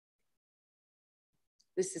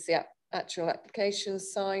 This is the actual application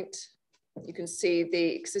site. You can see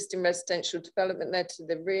the existing residential development there to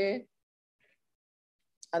the rear.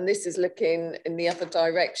 And this is looking in the other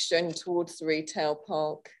direction towards the retail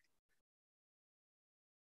park.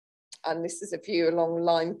 And this is a view along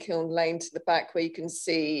Limekiln Lane to the back where you can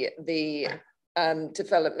see the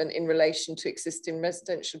development in relation to existing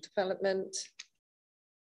residential development.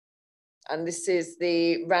 And this is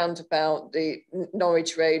the roundabout, the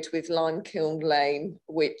Norwich Road with Limekiln Lane,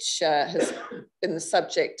 which has been the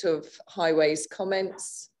subject of Highways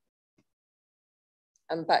comments.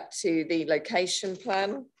 And back to the location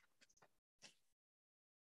plan.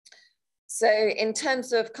 So in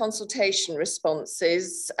terms of consultation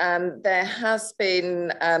responses, there has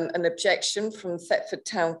been an objection from Thetford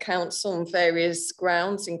Town Council on various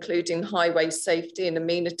grounds, including highway safety and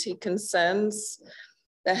amenity concerns.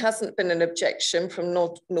 There hasn't been an objection from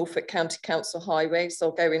Norfolk County Council Highways.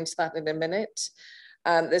 I'll go into that in a minute.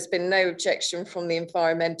 There's been no objection from the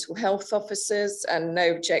environmental health officers and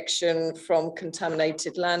no objection from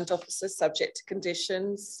contaminated land officers subject to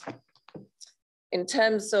conditions. In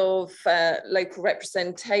terms of local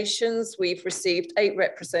representations, we've received 8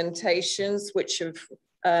 representations which have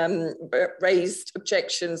raised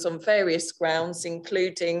objections on various grounds,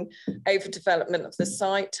 including overdevelopment of the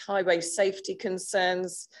site, highway safety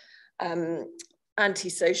concerns,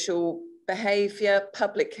 antisocial behaviour,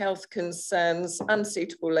 public health concerns,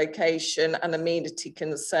 unsuitable location and amenity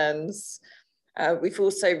concerns. We've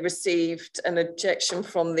also received an objection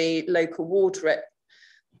from the local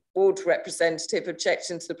ward representative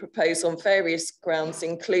objecting to the proposal on various grounds,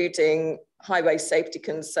 including highway safety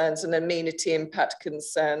concerns and amenity impact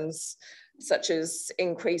concerns, such as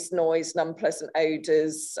increased noise and unpleasant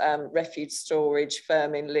odours, refuge storage,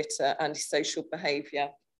 vermin, litter, antisocial behaviour.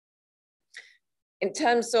 In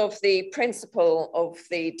terms of the principle of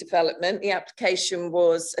the development, the application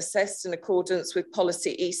was assessed in accordance with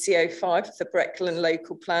policy EC05 of the Breckland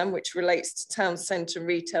Local Plan, which relates to town centre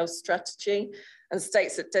retail strategy and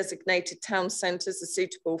states that designated town centres are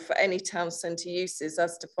suitable for any town centre uses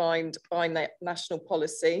as defined by national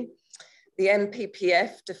policy. The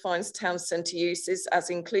NPPF defines town centre uses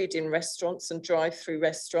as including restaurants and drive-through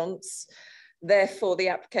restaurants. Therefore, the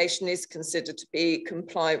application is considered to be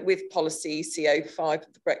compliant with policy EC05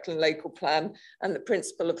 of the Breckland Local Plan, and the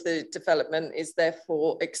principle of the development is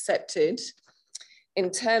therefore accepted.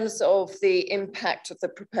 In terms of the impact of the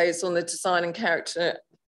proposal on the design and character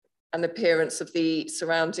and appearance of the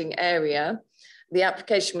surrounding area, the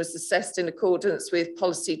application was assessed in accordance with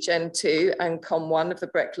policy Gen 2 and Com 1 of the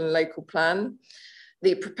Breckland Local Plan.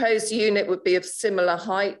 The proposed unit would be of similar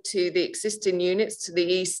height to the existing units to the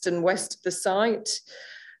east and west of the site.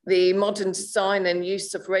 The modern design and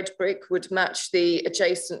use of red brick would match the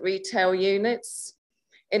adjacent retail units.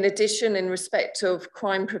 In addition, in respect of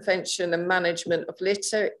crime prevention and management of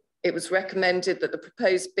litter, it was recommended that the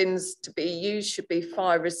proposed bins to be used should be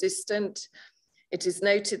fire resistant. It is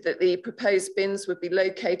noted that the proposed bins would be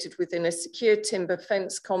located within a secure timber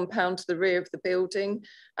fence compound to the rear of the building,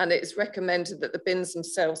 and it is recommended that the bins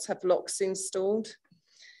themselves have locks installed.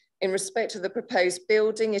 In respect of the proposed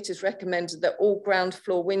building, it is recommended that all ground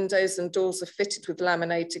floor windows and doors are fitted with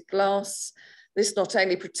laminated glass. This not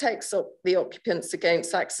only protects the occupants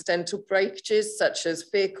against accidental breakages, such as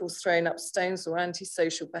vehicles throwing up stones or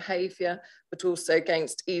antisocial behaviour, but also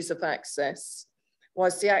against ease of access.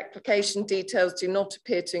 Whilst the application details do not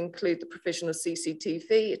appear to include the provision of CCTV,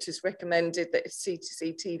 it is recommended that if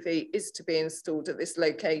CCTV is to be installed at this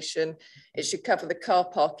location, it should cover the car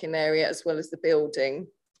parking area as well as the building.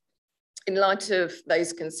 In light of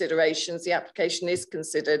those considerations, the application is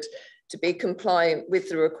considered to be compliant with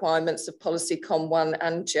the requirements of policy Com 1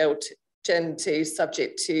 and Gen 2,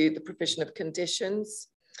 subject to the provision of conditions.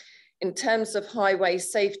 In terms of highway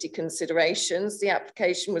safety considerations, the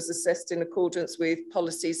application was assessed in accordance with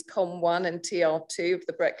policies Com 1 and TR2 of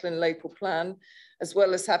the Breckland Local Plan, as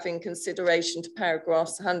well as having consideration to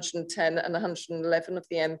paragraphs 110 and 111 of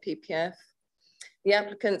the NPPF. The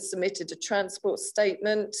applicant submitted a transport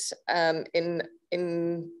statement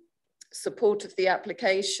in support of the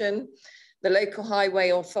application. The local highway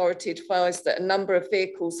authority advised that a number of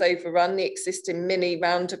vehicles overrun the existing mini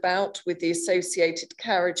roundabout with the associated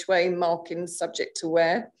carriageway markings subject to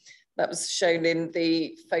wear. That was shown in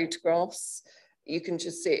the photographs. You can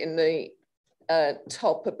just see it in the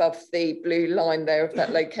top above the blue line there of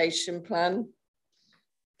that location plan.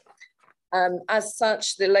 As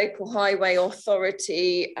such, the local highway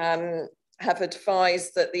authority have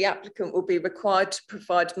advised that the applicant will be required to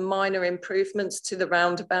provide minor improvements to the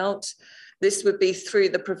roundabout. This would be through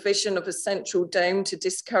the provision of a central dome to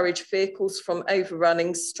discourage vehicles from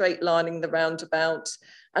overrunning, straight lining the roundabout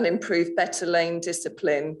and improve better lane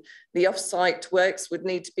discipline. The off-site works would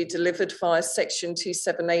need to be delivered via Section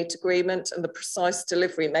 278 agreement, and the precise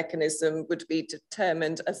delivery mechanism would be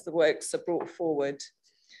determined as the works are brought forward.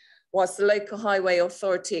 Whilst the local highway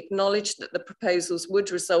authority acknowledged that the proposals would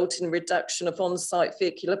result in reduction of on-site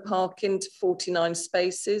vehicular parking to 49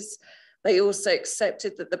 spaces, they also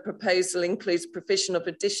accepted that the proposal includes provision of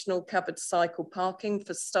additional covered cycle parking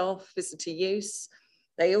for staff visitor use.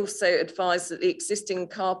 They also advised that the existing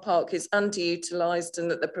car park is underutilised and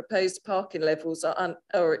that the proposed parking levels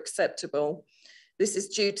are acceptable. This is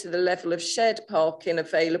due to the level of shared parking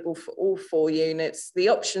available for all 4 units, the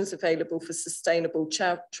options available for sustainable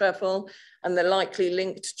travel, and the likely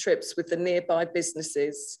linked trips with the nearby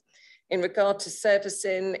businesses. In regard to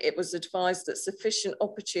servicing, it was advised that sufficient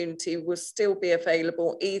opportunity will still be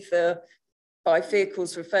available either by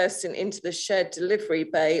vehicles reversing into the shared delivery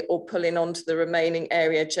bay or pulling onto the remaining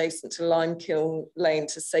area adjacent to Limekiln Lane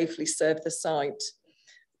to safely serve the site.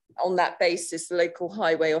 On that basis, the local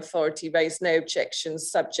highway authority raised no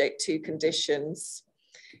objections subject to conditions.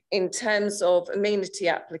 In terms of amenity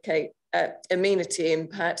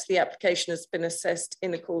impact, the application has been assessed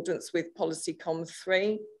in accordance with Policy Com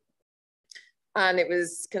 3. And it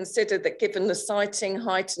was considered that given the siting,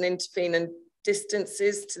 height and intervening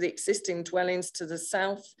distances to the existing dwellings to the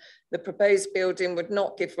south, the proposed building would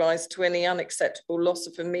not give rise to any unacceptable loss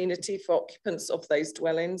of amenity for occupants of those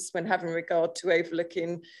dwellings when having regard to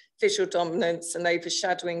overlooking visual dominance and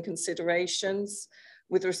overshadowing considerations.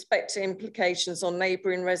 With respect to implications on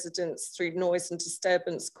neighbouring residents through noise and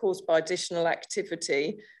disturbance caused by additional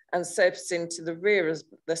activity and surfacing to the rear of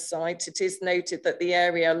the site, it is noted that the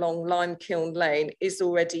area along Limekiln Lane is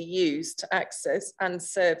already used to access and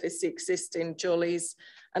service the existing Jollyes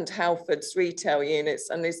and Halfords retail units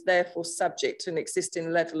and is therefore subject to an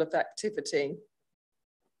existing level of activity.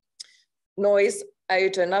 Noise,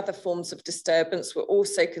 odour and other forms of disturbance were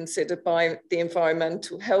also considered by the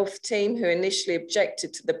environmental health team, who initially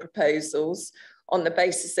objected to the proposals on the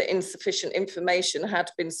basis that insufficient information had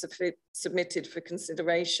been submitted for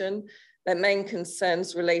consideration. Their main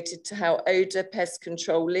concerns related to how odour, pest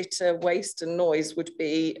control, litter, waste and noise would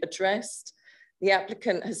be addressed. The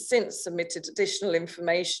applicant has since submitted additional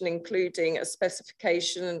information, including a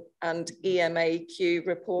specification and EMAQ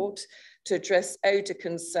report to address odour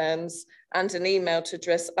concerns and an email to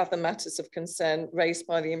address other matters of concern raised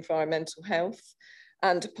by the environmental health.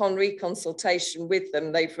 And upon reconsultation with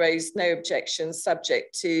them, they've raised no objections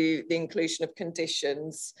subject to the inclusion of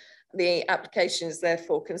conditions. The application is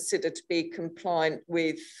therefore considered to be compliant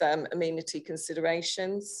with amenity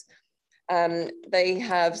considerations. They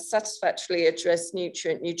have satisfactorily addressed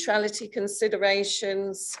nutrient neutrality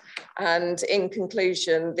considerations. And in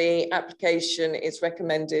conclusion, the application is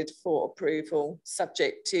recommended for approval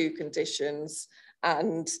subject to conditions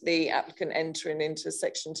and the applicant entering into a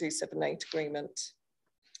Section 278 agreement.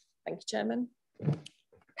 Thank you, Chairman.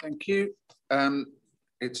 Thank you.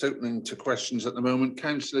 It's opening to questions at the moment.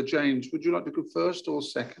 Councillor James, would you like to go first or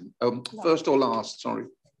second? First or last, sorry.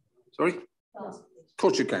 Sorry? Last. Of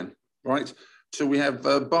course you can. Right. So we have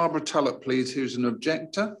Barbara Tullett, please, who's an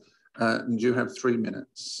objector, and you have 3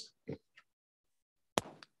 minutes.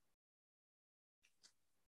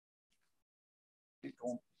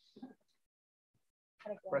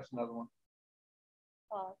 Press another one.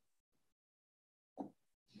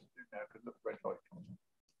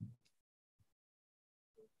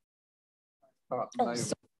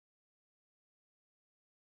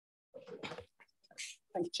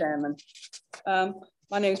 Thank you, Chairman.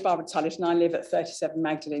 My name is Barbara Tullett and I live at 37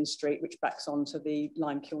 Magdalen Street, which backs onto the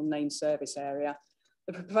Limekiln Lane service area.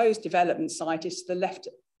 The proposed development site is to the left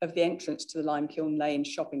of the entrance to the Limekiln Lane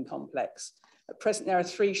shopping complex. At present, there are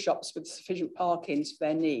 3 shops with sufficient parkings for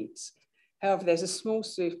their needs. However, there's a small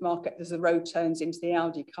supermarket as the road turns into the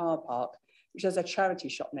Aldi car park, which has a charity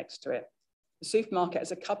shop next to it. The supermarket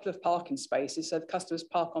has a couple of parking spaces, so the customers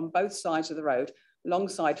park on both sides of the road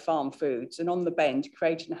alongside farm foods and on the bend,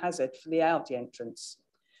 creating a hazard for the Aldi entrance.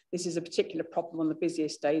 This is a particular problem on the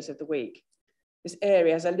busiest days of the week. This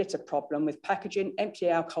area has a litter problem with packaging, empty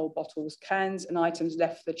alcohol bottles, cans and items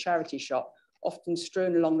left for the charity shop, often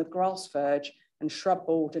strewn along the grass verge and shrub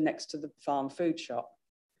border next to the farm food shop.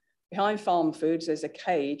 Behind farm foods, there's a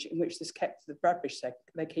cage in which is kept the rubbish.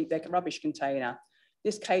 They keep their rubbish container.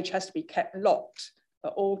 This cage has to be kept locked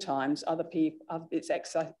at all times. It's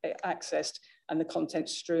accessed and the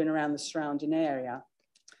contents strewn around the surrounding area.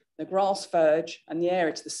 The grass verge and the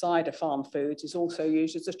area to the side of farm foods is also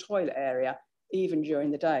used as a toilet area, even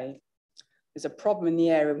during the day. There's a problem in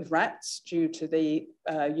the area with rats due to the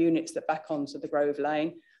units that back onto the Grove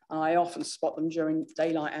Lane. And I often spot them during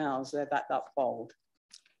daylight hours. They're that bold.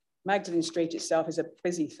 Magdalen Street itself is a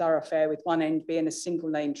busy thoroughfare with one end being a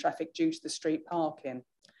single lane traffic due to the street parking.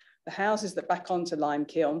 The houses that back onto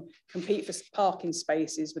Limekiln compete for parking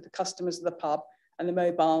spaces with the customers of the pub and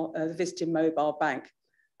the visiting mobile bank.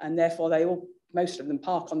 And therefore most of them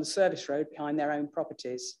park on the service road behind their own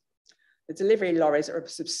properties. The delivery lorries are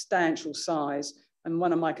of substantial size. And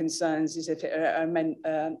one of my concerns is if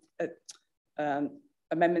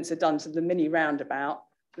amendments are done to the mini roundabout,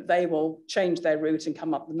 that they will change their route and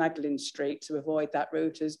come up the Magdalen Street to avoid that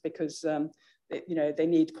route because they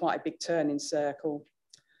need quite a big turning circle.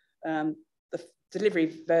 The delivery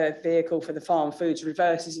vehicle for the farm foods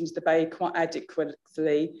reverses into the bay quite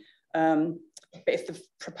adequately. But if the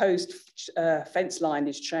proposed fence line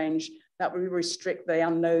is changed, that will restrict the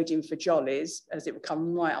unloading for Jollies, as it will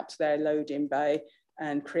come right up to their loading bay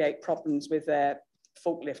and create problems with their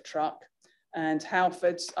forklift truck. And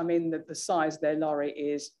Halfords, I mean, the size of their lorry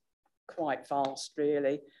is quite vast,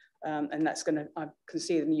 really. And that's going to, I can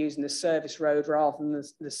see them using the service road rather than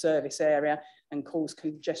the service area and cause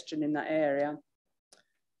congestion in that area.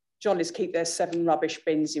 Jollies keep their 7 rubbish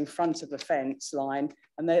bins in front of the fence line,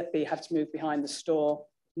 and they have to move behind the store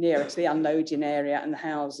nearer to the unloading area and the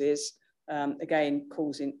houses, again,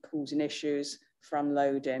 causing issues for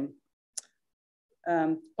unloading.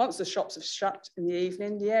 Once the shops have shut in the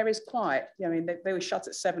evening, the area is quiet. I mean, they were shut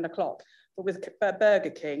at 7 o'clock, but with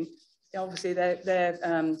Burger King, obviously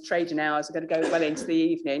their trading hours are going to go well into the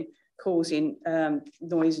evening, causing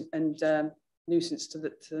noise and nuisance to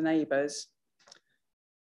the neighbours.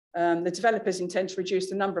 The developers intend to reduce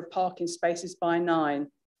the number of parking spaces by 9.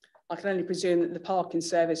 I can only presume that the parking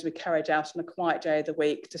service will be carried out on a quiet day of the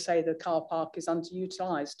week to say the car park is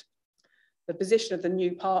underutilised. The position of the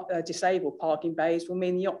new disabled parking bays will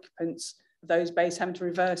mean the occupants of those bays having to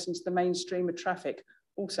reverse into the mainstream of traffic,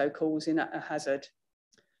 also causing a hazard.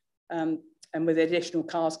 And with additional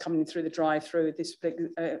cars coming through the drive-through, this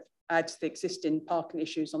adds to the existing parking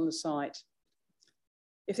issues on the site.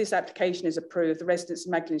 If this application is approved, the residents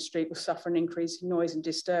of Magdalen Street will suffer an increase in noise and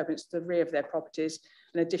disturbance to the rear of their properties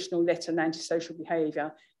and additional litter and antisocial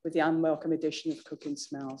behaviour with the unwelcome addition of cooking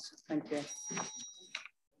smells. Thank you.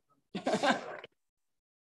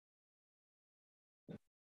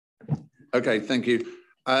 Okay, thank you.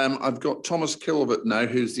 I've got Thomas Kilvert now,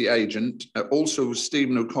 who's the agent. Also,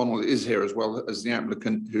 Stephen O'Connell is here as well as the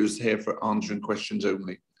applicant, who's here for answering questions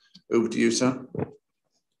only. Over to you, sir.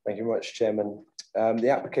 Thank you very much, Chairman. The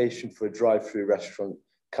application for a drive-through restaurant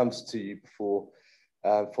comes to you before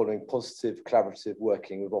following positive collaborative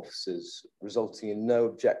working with officers, resulting in no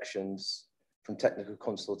objections from technical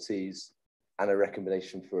consultees and a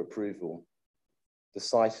recommendation for approval. The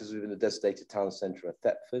site is within the designated town centre of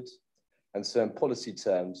Thetford, and so in policy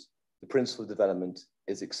terms, the principal development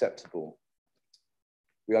is acceptable.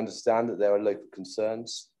 We understand that there are local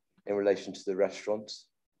concerns in relation to the restaurant.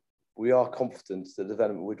 We are confident that the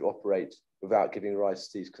development would operate without giving rise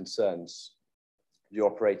to these concerns. The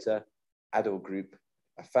operator, Adult Group,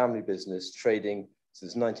 a family business trading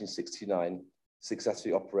since 1969,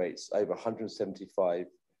 successfully operates over 175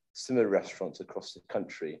 similar restaurants across the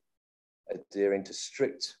country, adhering to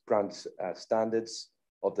strict brand standards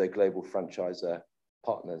of their global franchisor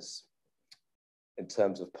partners. In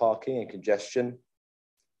terms of parking and congestion,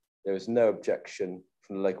 there is no objection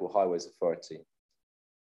from the local Highways Authority.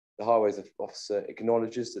 The Highways Officer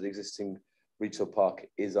acknowledges that the existing retail park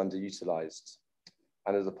is underutilised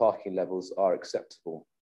and that the parking levels are acceptable.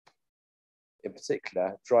 In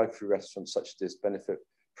particular, drive-through restaurants such as this benefit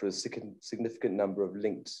from a significant number of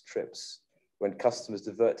linked trips when customers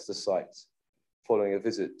divert to the site following a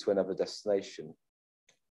visit to another destination.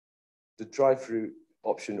 The drive-through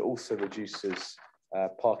option also reduces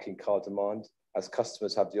parking car demand, as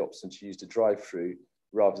customers have the option to use the drive-through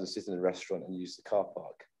rather than sit in a restaurant and use the car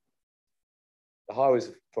park. The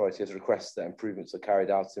Highways Authority has requested that improvements are carried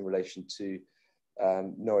out in relation to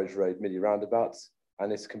Norwich Road Mini Roundabout,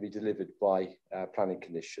 and this can be delivered by planning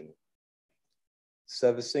condition.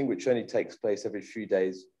 Servicing, which only takes place every few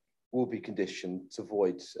days, will be conditioned to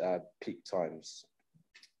avoid peak times.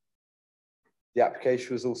 The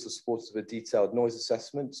application was also supported with a detailed noise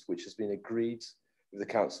assessment, which has been agreed with the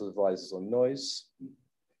Council Advisors on Noise.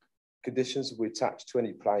 Conditions will be attached to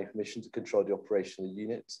any planning permission to control the operation of the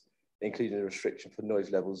unit, including a restriction for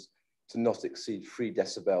noise levels to not exceed 3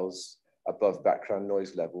 decibels above background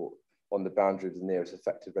noise level on the boundary of the nearest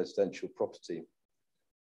affected residential property.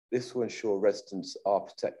 This will ensure residents are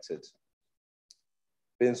protected.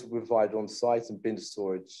 Bins will be provided on site, and bin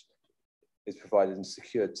storage is provided in a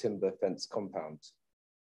secure timber fence compound.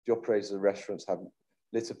 The operators of the restaurants have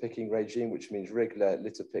litter picking regime, which means regular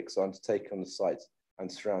litter picks are undertaken on the site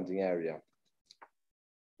and surrounding area.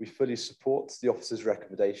 We fully support the officers'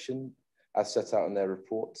 recommendation, as set out in their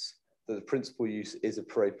reports, that the principal use is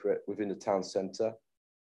appropriate within the town centre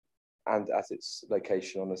and at its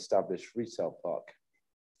location on an established retail park.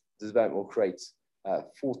 The development will create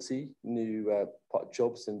 40 new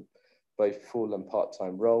jobs in both full and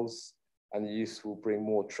part-time roles, and the use will bring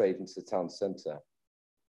more trade into the town centre.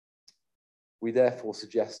 We therefore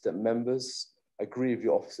suggest that members agree with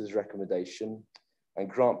your officer's recommendation and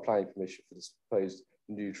grant planning permission for the proposed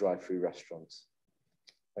new drive-through restaurants.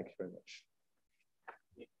 Thank you very much.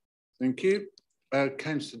 Thank you.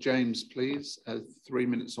 Councillor James, please. 3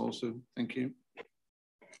 minutes also. Thank you.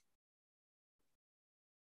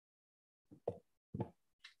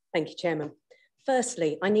 Thank you, Chairman.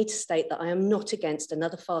 Firstly, I need to state that I am not against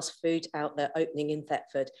another fast food outlet opening in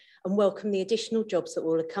Thetford and welcome the additional jobs that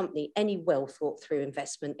will accompany any well thought through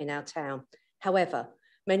investment in our town. However,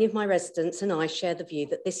 many of my residents and I share the view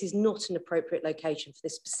that this is not an appropriate location for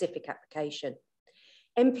this specific application.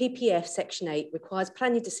 NPPF Section 8 requires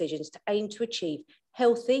planning decisions to aim to achieve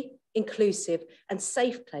healthy, inclusive and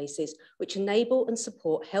safe places which enable and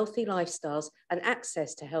support healthy lifestyles and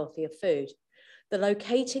access to healthier food. The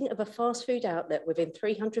locating of a fast food outlet within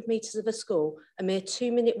 300 metres of a school, a mere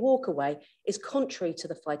 2-minute walk away, is contrary to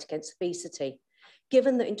the fight against obesity,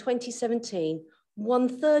 given that in 2017,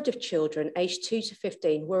 1/3 of children aged 2 to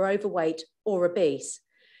 15 were overweight or obese.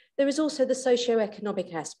 There is also the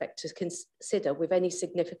socio-economic aspect to consider with any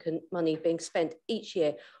significant money being spent each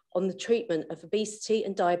year on the treatment of obesity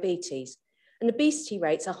and diabetes. And obesity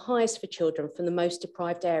rates are highest for children from the most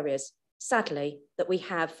deprived areas, sadly, that we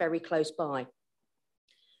have very close by.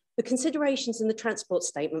 The considerations in the transport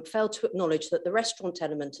statement fail to acknowledge that the restaurant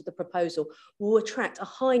element of the proposal will attract a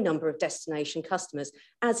high number of destination customers,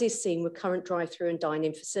 as is seen with current drive-through and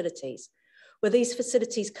dine-in facilities. Where these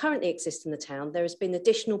facilities currently exist in the town, there has been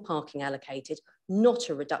additional parking allocated, not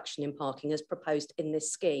a reduction in parking as proposed in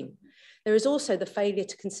this scheme. There is also the failure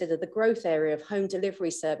to consider the growth area of home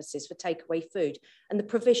delivery services for takeaway food and the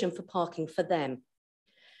provision for parking for them.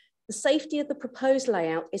 The safety of the proposed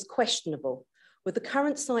layout is questionable, with the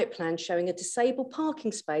current site plan showing a disabled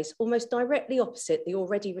parking space almost directly opposite the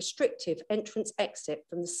already restrictive entrance exit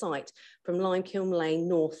from the site from Limekiln Lane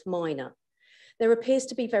North Minor. There appears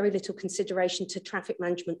to be very little consideration to traffic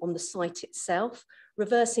management on the site itself.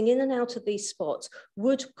 Reversing in and out of these spots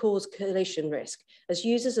would cause collision risk as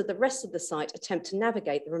users of the rest of the site attempt to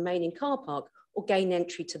navigate the remaining car park or gain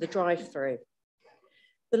entry to the drive-through.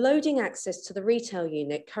 The loading access to the retail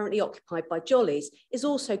unit currently occupied by Jolly's is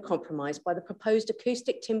also compromised by the proposed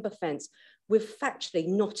acoustic timber fence, with factually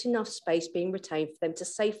not enough space being retained for them to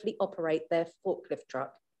safely operate their forklift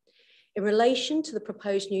truck. In relation to the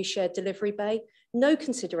proposed new shared delivery bay, no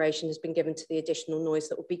consideration has been given to the additional noise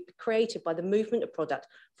that will be created by the movement of product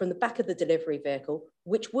from the back of the delivery vehicle,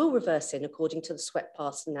 which will reverse in according to the swept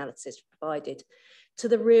pass analysis provided, to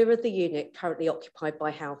the rear of the unit currently occupied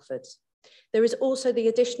by Halfords. There is also the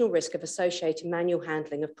additional risk of associated manual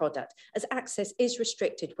handling of product, as access is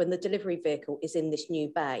restricted when the delivery vehicle is in this new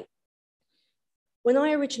bay. When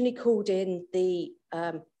I originally called in the,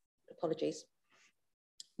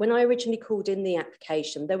 When I originally called in the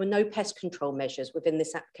application, there were no pest control measures within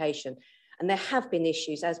this application, and there have been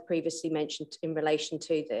issues, as previously mentioned, in relation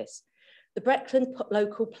to this. The Breckland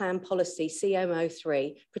Local Plan Policy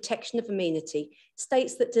CM03, Protection of Amenity,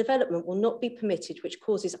 states that development will not be permitted which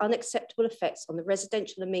causes unacceptable effects on the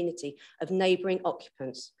residential amenity of neighbouring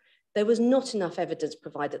occupants. There was not enough evidence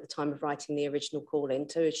provided at the time of writing the original call-in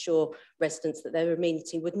to assure residents that their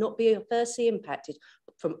amenity would not be adversely impacted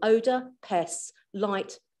from odour, pests,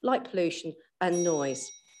 light pollution and noise.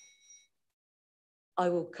 I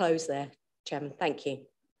will close there, Chairman. Thank you.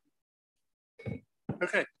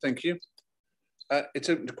 Okay, thank you. It's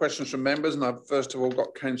open to questions from members, and I've first of all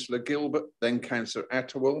got Councillor Gilbert, then Councillor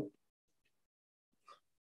Attawell.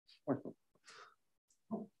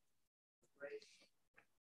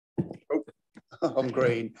 I'm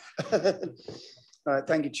green. Right,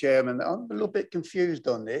 thank you, Chairman. I'm a little bit confused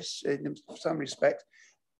on this in some respects.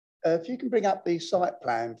 If you can bring up the site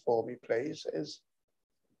plan for me, please.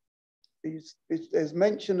 There's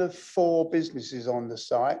mention of 4 businesses on the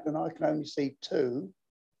site, and I can only see 2.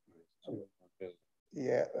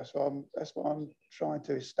 Yeah, that's what I'm trying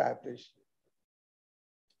to establish.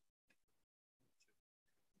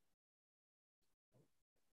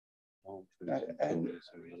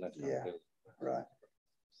 Yeah, right.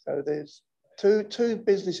 So there's two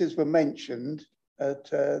businesses were mentioned at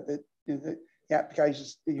the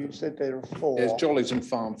applications. You said there are 4. There's Jolly's and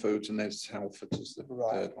Farm Foods, and there's Halfords as the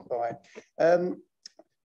third one. Right.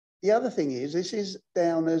 The other thing is, this is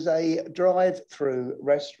down as a drive-through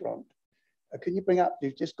restaurant. Can you bring up?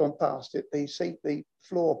 You've just gone past it. The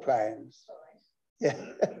floor plans. Yeah.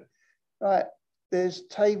 Right. There's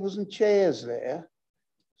tables and chairs there.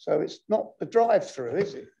 So it's not a drive-through,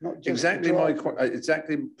 is it? Not just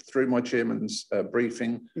exactly through my chairman's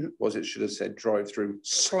briefing was it should have said drive-through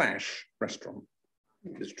 / restaurant.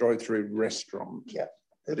 It's drive-through restaurant. Yeah.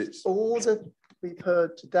 But it's all that we've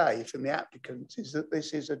heard today from the applicants is that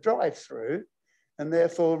this is a drive-through, and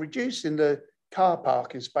therefore reducing the car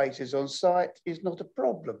parking spaces on site is not a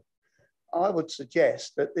problem. I would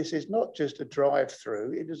suggest that this is not just a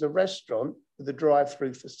drive-through; it is a restaurant with a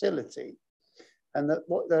drive-through facility. And that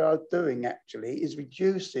what they are doing actually is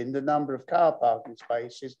reducing the number of car parking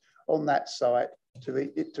spaces on that site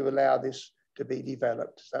to allow this to be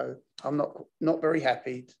developed. So I'm not very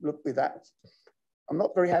happy to look with that. I'm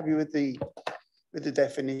not very happy with the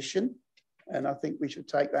definition, and I think we should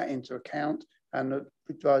take that into account. And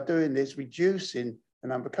by doing this, reducing the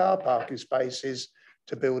number of car parking spaces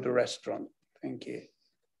to build a restaurant. Thank you.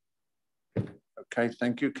 Okay,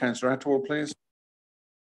 thank you. Councillor Attwell, please.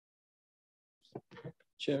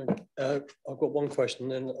 Chairman, I've got one question,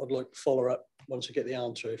 then I'd like to follow up once I get the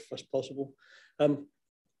answer, if that's possible.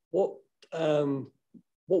 What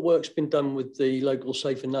work's been done with the local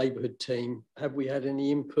safer neighbourhood team? Have we had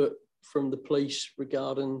any input from the police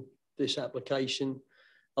regarding this application?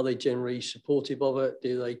 Are they generally supportive of it?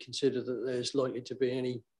 Do they consider that there's likely to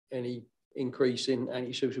be any increase in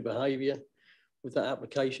antisocial behaviour with that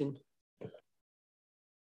application?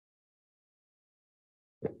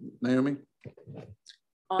 Naomi?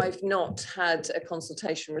 I've not had a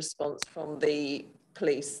consultation response from the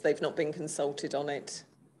police. They've not been consulted on it.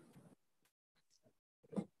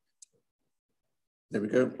 There we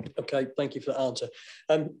go. Okay, thank you for that answer.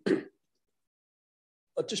 I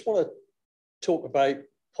just want to talk about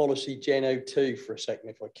policy Gen 02 for a second,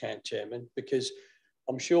 if I can, Chairman, because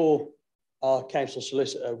I'm sure our council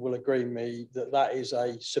solicitor will agree with me that that is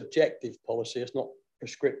a subjective policy, it's not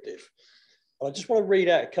prescriptive. I just want to read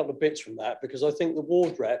out a couple of bits from that, because I think the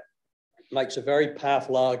ward rep makes a very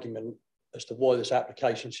powerful argument as to why this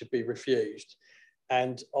application should be refused.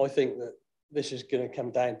 And I think that this is going to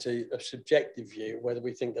come down to a subjective view, whether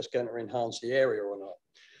we think that's going to enhance the area or not.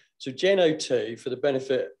 So Gen 02, for the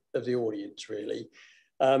benefit of the audience really,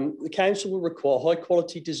 the council will require high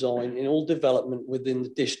quality design in all development within the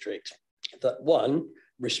district that, one,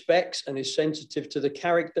 respects and is sensitive to the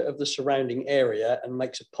character of the surrounding area and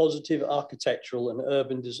makes a positive architectural and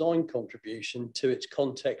urban design contribution to its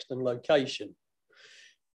context and location.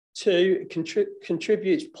 Two,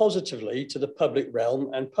 contributes positively to the public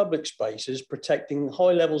realm and public spaces, protecting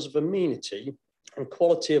high levels of amenity and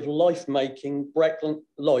quality of life, making Breckland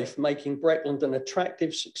an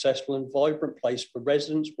attractive, successful and vibrant place for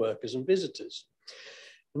residents, workers and visitors.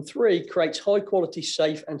 And three, creates high quality,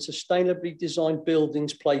 safe and sustainably designed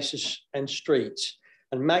buildings, places and streets,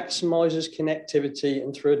 and maximises connectivity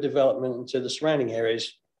and through a development into the surrounding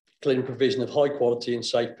areas, including provision of high quality and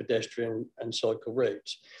safe pedestrian and cycle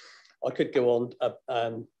routes. I could go on,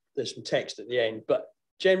 there's some text at the end, but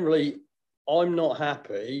generally I'm not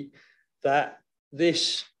happy that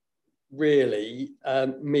this really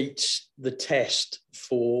meets the test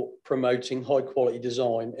for promoting high quality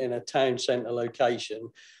design in a town centre location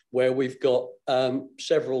where we've got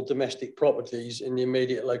several domestic properties in the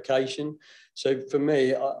immediate location. So for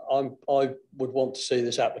me, I would want to see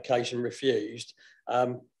this application refused,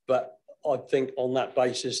 but I think on that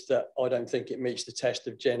basis that I don't think it meets the test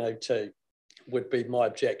of Gen 02 would be my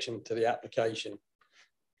objection to the application.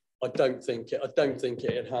 I don't think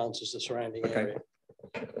it enhances the surrounding area.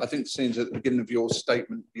 I think it seems at the beginning of your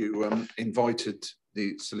statement, you invited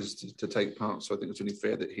the solicitor to take part, so I think it's only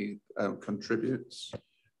fair that he contributes.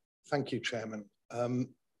 Thank you, Chairman.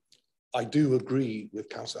 I do agree with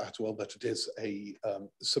Councillor Attwell that it is a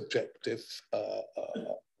subjective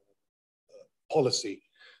policy,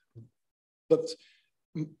 but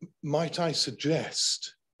might I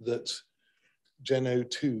suggest that Gen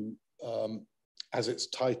 02, as its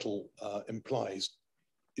title implies,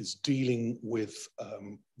 is dealing with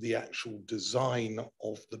the actual design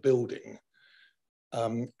of the building.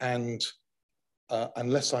 And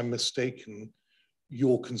unless I'm mistaken,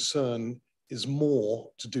 your concern is more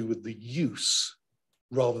to do with the use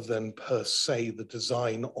rather than per se the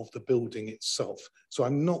design of the building itself. So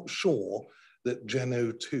I'm not sure that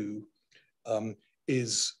Gen 02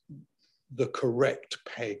 is the correct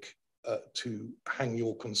peg to hang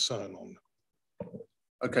your concern on.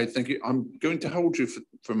 Okay, thank you. I'm going to hold you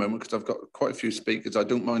for a moment because I've got quite a few speakers. I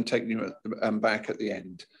don't mind taking you back at the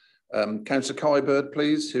end. Councillor Kybird,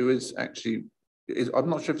 please, who is actually, I'm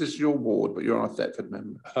not sure if this is your ward, but you're our Thetford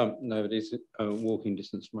member. No, it is walking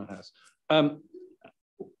distance from my house.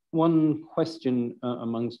 One question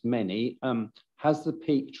amongst many, has the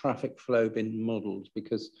peak traffic flow been modelled?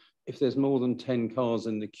 Because if there's more than 10 cars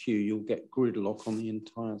in the queue, you'll get gridlock on the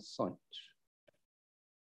entire site.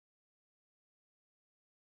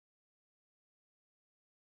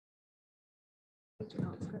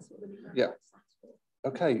 Yeah.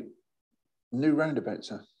 Okay. New roundabout,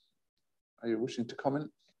 sir. Are you wishing to comment?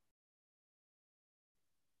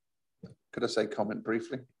 Could I say comment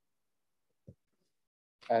briefly?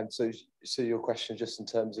 So your question just in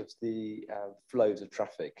terms of the flows of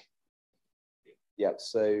traffic. Yeah,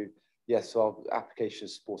 so yes, so our application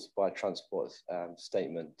is supported by a transport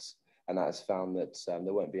statement, and that has found that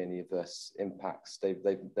there won't be any adverse impacts.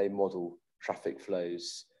 They model traffic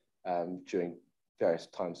flows during various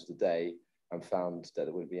times of the day, and found that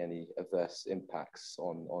there wouldn't be any adverse impacts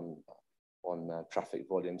on traffic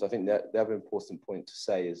volumes. I think that the other important point to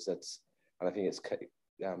say is that, and I think it's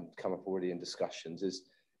come up already in discussions, is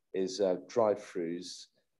drive-throughs.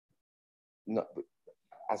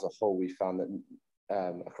 As a whole, we found that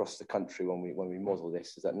across the country, when we model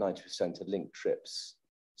this, is that 90% are linked trips.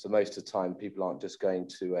 So most of the time, people aren't just going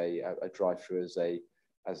to a drive-through as a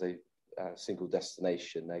single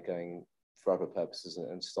destination. They're going for other purposes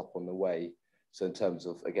and stop on the way. So in terms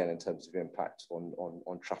of impact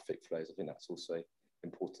on traffic flows, I think that's also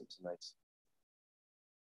important to note.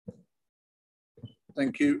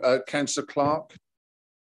 Thank you. Councillor Clark.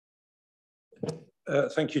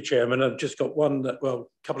 Thank you, Chairman. I've just got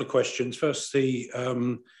couple of questions. Firstly,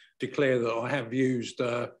 declare that I have used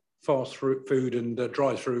fast food and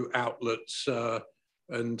drive-through outlets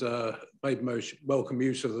and made most welcome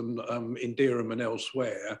use of them in Dereham and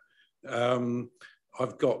elsewhere.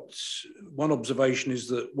 I've got one observation is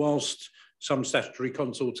that whilst some statutory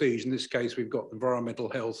consultees, in this case we've got Environmental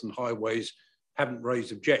Health and Highways, haven't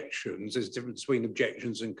raised objections, there's a difference between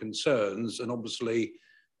objections and concerns, and obviously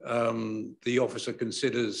the officer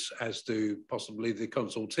considers, as do possibly the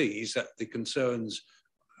consultees, that the concerns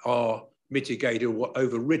are mitigated or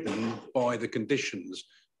overridden by the conditions.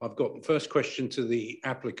 I've got the first question to the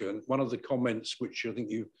applicant. One of the comments, which I think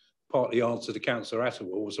you partly answered to Councillor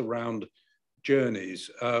Attawell, was around journeys.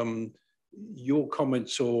 Your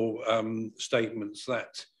comments or statements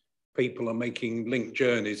that people are making linked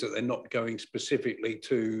journeys, that they're not going specifically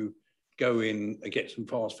to go in and get some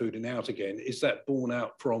fast food and out again, is that borne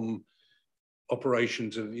out from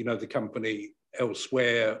operations of the company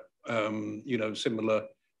elsewhere, similar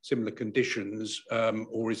conditions,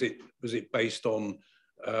 or was it based on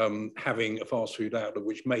having a fast food outlet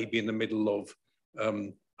which may be in the middle of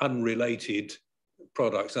unrelated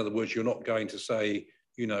products? In other words, you're not going to say,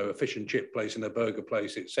 a fish and chip place and a burger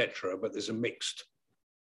place, etc., but there's a mixed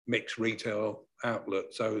retail outlet.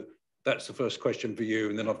 So that's the first question for you,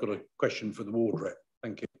 and then I've got a question for the ward rep.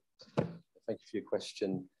 Thank you. Thank you for your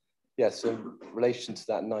question. Yeah, so in relation to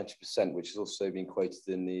that 90%, which has also been quoted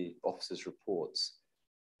in the officer's reports,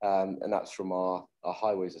 and that's from our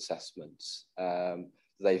highways assessments,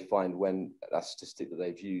 they find when that statistic that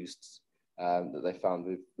they've used, that they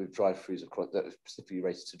found with drive-throughs across, that is specifically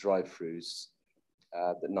rated to drive-throughs,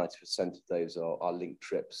 that 90% of those are linked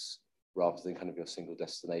trips rather than kind of your single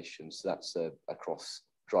destination. So that's across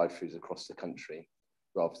drive-throughs across the country,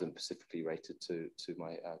 rather than specifically rated to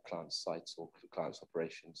my client's sites or client's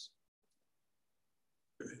operations.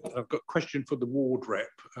 I've got a question for the ward rep.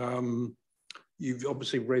 You've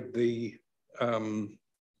obviously read the, sorry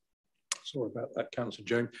about that, Councillor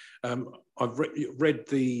James. I've read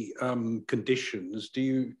the conditions. Do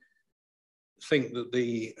you think that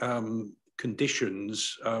the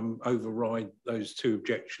conditions override those two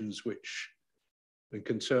objections, which the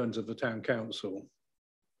concerns of the Town Council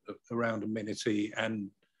around amenity and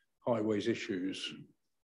highways issues?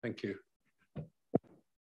 Thank you.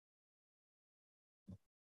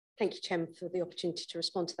 Thank you, Chairman, for the opportunity to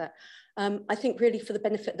respond to that. I think really for the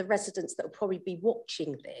benefit of the residents that will probably be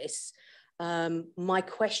watching this, my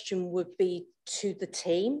question would be to the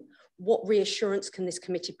team: what reassurance can this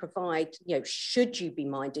committee provide, should you be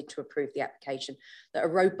minded to approve the application, that a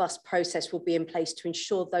robust process will be in place to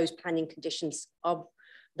ensure those planning conditions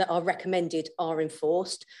that are recommended are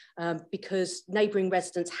enforced, because neighbouring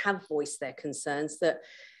residents have voiced their concerns that,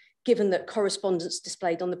 given that correspondence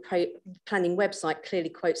displayed on the planning website clearly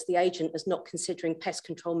quotes the agent as not considering pest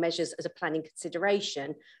control measures as a planning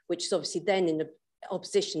consideration, which is obviously then in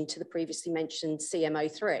opposition to the previously mentioned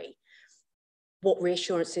CMO3. What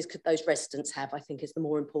reassurances could those residents have, I think, is the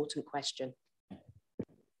more important question.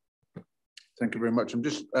 Thank you very much. I'm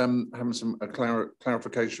just having some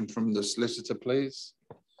clarification from the solicitor, please.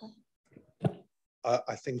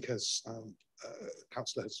 I think, as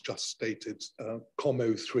Councillor has just stated,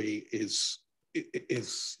 COMO3 is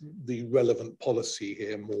the relevant policy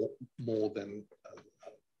here more than.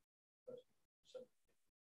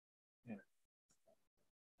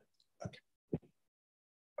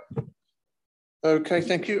 Okay,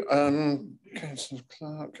 thank you. Councillor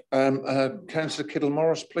Clark. Councillor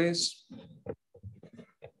Kittle-Morris, please.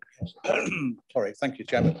 Sorry, thank you,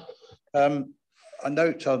 Chairman. I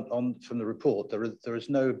note from the report there is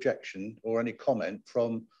no objection or any comment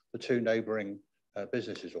from the two neighbouring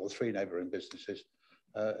businesses, or the three neighbouring businesses,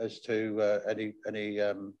 as to any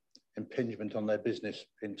impingement on their business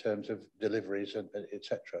in terms of deliveries,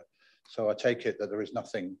 etc. So I take it that there is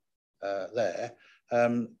nothing there.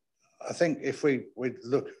 I think if we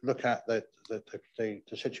look at the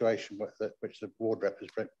situation which the ward rep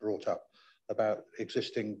has brought up about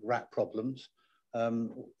existing rat problems,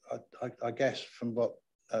 I guess from what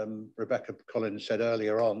Rebecca Collins said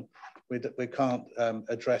earlier on, we can't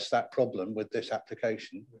address that problem with this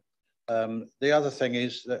application. The other thing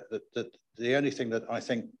is that the only thing that I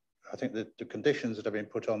think that the conditions that have been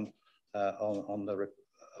put on the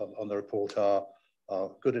report are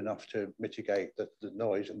good enough to mitigate the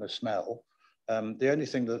noise and the smell. The only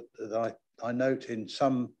thing that I note in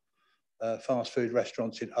some fast food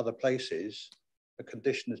restaurants in other places, a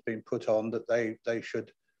condition has been put on that they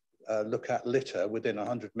should look at litter within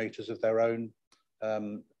 100 metres of their own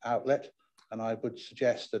outlet. And I would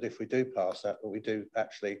suggest that if we do pass that, we do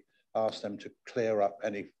actually ask them to clear up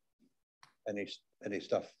any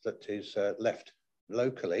stuff that is left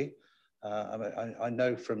locally. I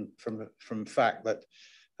know from fact that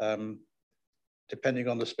depending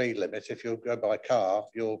on the speed limit, if you go by car,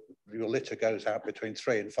 your litter goes out between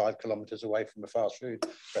 3 and 5 kilometres away from a fast food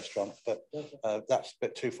restaurant. But that's a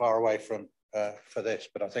bit too far away from for this.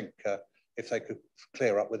 But I think if they could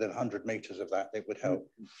clear up within 100 metres of that, it would help.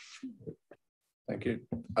 Thank you.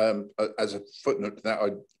 As a footnote to that,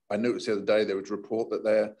 I noticed the other day there was a report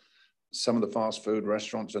that some of the fast food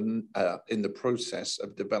restaurants are in the process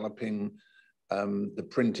of developing the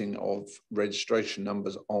printing of registration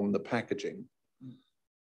numbers on the packaging,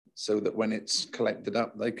 so that when it's collected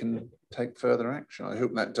up, they can take further action. I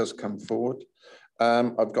hope that does come forward.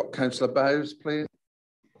 I've got Councillor Bowes, please.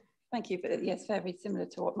 Thank you. Yes, very similar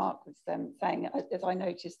to what Mark was saying. As I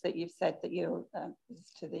noticed that you've said that you're,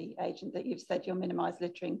 to the agent, that you've said you'll minimise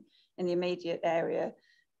littering in the immediate area,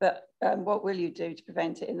 but what will you do to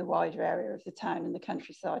prevent it in the wider area of the town and the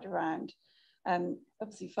countryside around?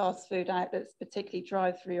 Obviously, fast food outlets, particularly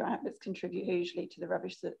drive-through outlets, contribute hugely to the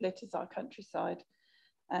rubbish that litters our countryside.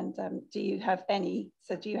 And do you have any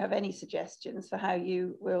suggestions for how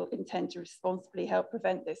you will intend to responsibly help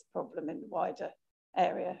prevent this problem in the wider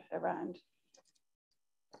area around?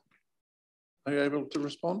 Are you able to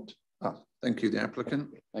respond? Thank you, the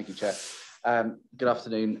applicant. Thank you, Chair. Good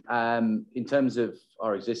afternoon. In terms of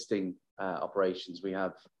our existing operations, we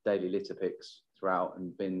have daily litter picks throughout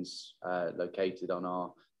and bins located on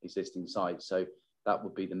our existing site. So that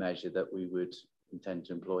would be the measure that we would intend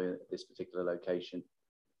to employ at this particular location.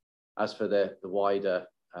 As for the wider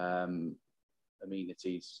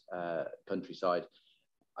amenities, countryside,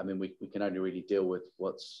 I mean, we can only really deal with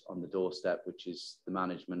what's on the doorstep, which is the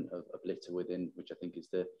management of litter within, which I think is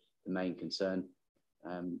the main concern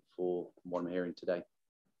for what I'm hearing today.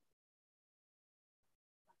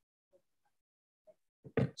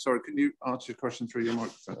 Sorry, can you answer your question through your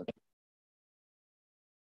microphone?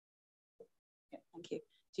 Yeah, thank you.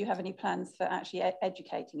 Do you have any plans for actually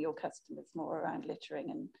educating your customers more around littering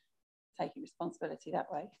and taking responsibility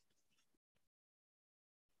that way?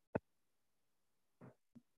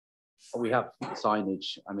 We have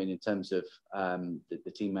signage. I mean, in terms of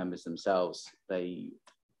the team members themselves, they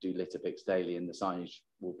do litter picks daily, and the signage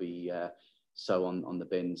will be so on the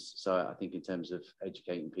bins. So I think in terms of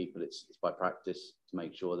educating people, it's by practice to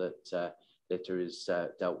make sure that litter is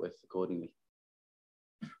dealt with accordingly.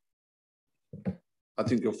 I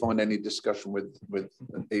think you'll find any discussion with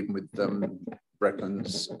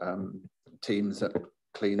Breckland's teams that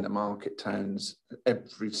clean the market towns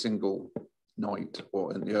every single night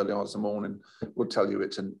or in the early hours of the morning will tell you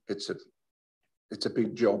it's a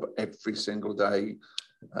big job every single day.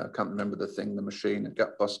 I can't remember the machine, a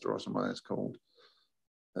gut buster or something it's called,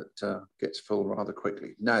 that gets full rather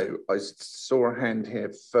quickly. Now, I saw a hand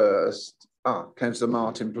here first. Councillor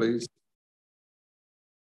Martin, please.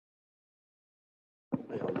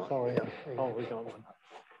 Sorry, we got one.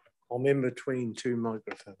 I'm in between two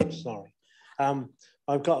microphones, sorry.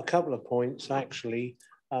 I've got a couple of points, actually.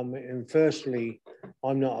 And firstly,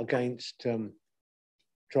 I'm not against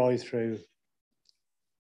drive-through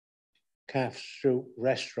cafe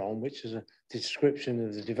restaurant, which is a description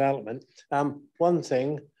of the development. One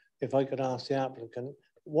thing, if I could ask the applicant,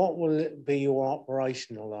 what will it be your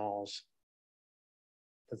operational hours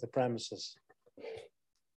for the premises?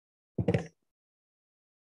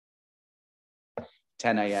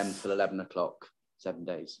 10 a.m. till 11 o'clock, 7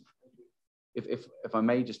 days. If I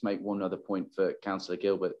may just make one other point for Councillor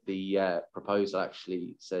Gilbert, the proposal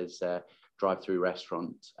actually says drive-through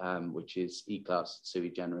restaurant, which is E-class sui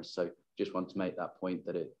generis. So just want to make that point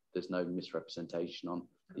that there's no misrepresentation on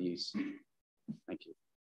the use. Thank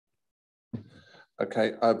you.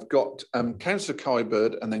 Okay, I've got Councillor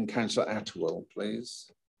Kybird and then Councillor Attwell,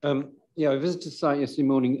 please. Yeah, I visited the site yesterday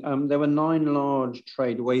morning. There were 9 large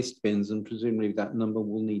trade waste bins, and presumably that number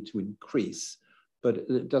will need to increase. but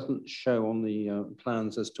it doesn't show on the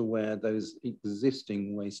plans as to where those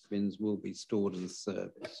existing waste bins will be stored and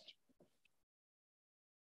serviced.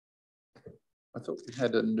 I thought we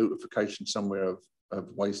had a notification somewhere of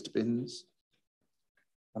waste bins.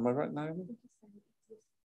 Am I right, Naomi?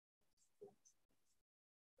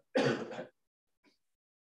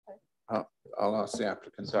 I'll ask the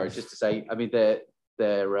applicant. Sorry, just to say, I mean,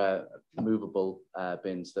 they're movable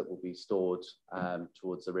bins that will be stored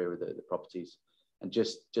towards the rear of the properties. And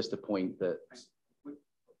just a point that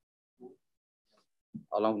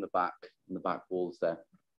along the back walls there,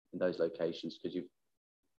 in those locations, because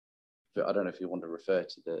I don't know if you want to refer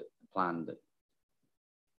to the plan that,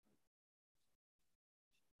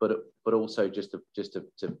 but also just to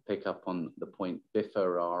pick up on the point, Biffa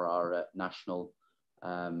are our national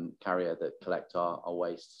carrier that collect our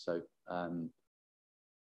waste. So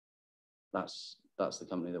that's the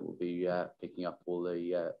company that will be picking up all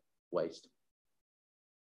the waste.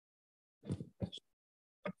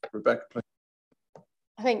 Rebecca, please.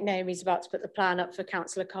 I think Naomi's about to put the plan up for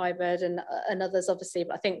Councillor Kybird and others, obviously,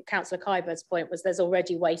 but I think Councillor Kybird's point was there's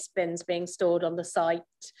already waste bins being stored on the site.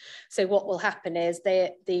 So what will happen is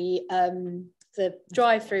the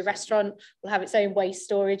drive-through restaurant will have its own waste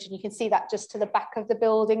storage, and you can see that just to the back of the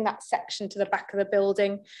building, that section to the back of the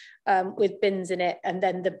building with bins in it, and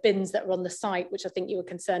then the bins that are on the site, which I think you were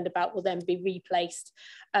concerned about, will then be replaced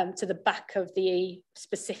to the back of the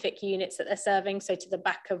specific units that they're serving, so to the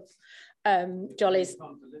back of Jolly's.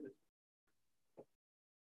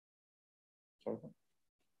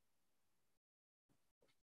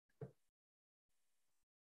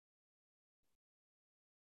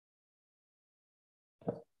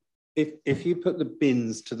 If you put the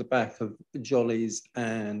bins to the back of Jolly's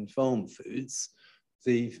and Farm Foods,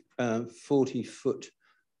 the 40-foot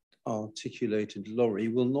articulated lorry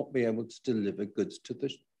will not be able to deliver goods to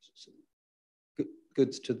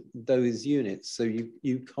those units, so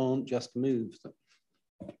you can't just move them.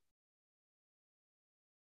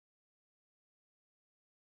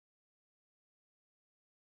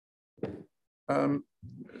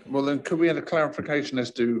 Well, then could we have a clarification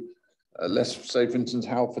as to let's say, for instance,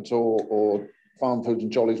 Halfords or Farm Foods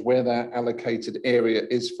and Jolly's, where their allocated area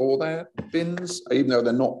is for their bins, even though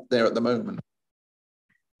they're not there at the moment?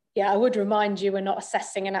 Yeah, I would remind you, we're not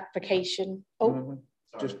assessing an application. Oh,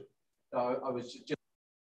 just I was just.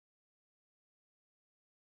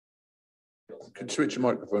 Could you switch your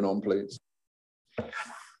microphone on, please?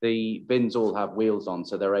 The bins all have wheels on,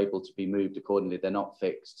 so they're able to be moved accordingly. They're not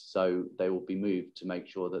fixed, so they will be moved to make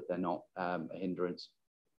sure that they're not a hindrance.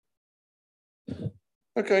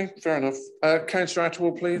 Okay, fair enough. Councillor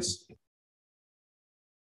Attwell, please.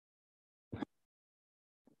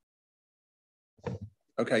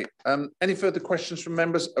 Okay, any further questions from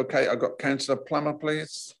members? Okay, I've got Councillor Plummer,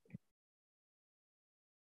 please.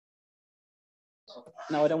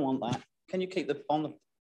 No, I don't want that. Can you keep the on the,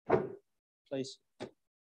 please?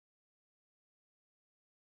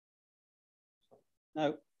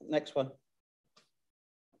 No, next one.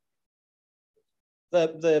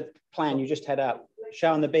 The plan you just had up,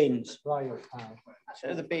 showing the bins. Right.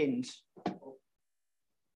 Show the bins.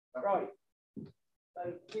 Right.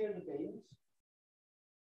 So here are the bins.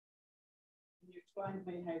 Can you explain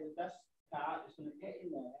to me how the dust cart is going to get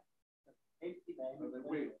in there, empty them,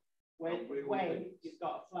 when you've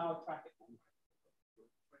got a flower traffic on?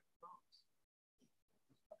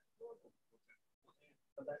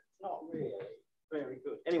 But that's not really very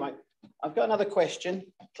good. Anyway, I've got another question,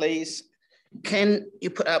 please. Can you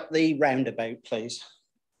put up the roundabout, please?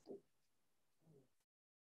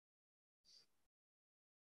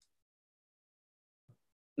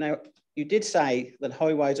 Now, you did say that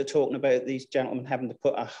highways are talking about these gentlemen having to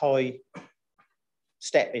put a high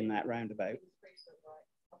step in that roundabout.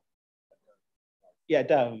 Yeah,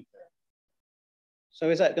 dome. So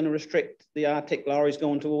is that going to restrict the Arctic lorries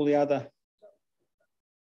going to all the other?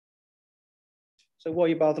 So why are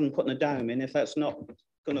you bothering putting a dome in if that's not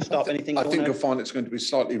going to stop anything? I think you'll find it's going to be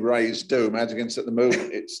slightly raised dome as against at the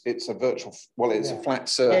moment. It's a virtual, well, it's a flat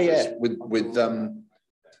surface with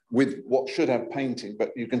what should have painting,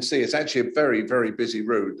 but you can see it's actually a very, very busy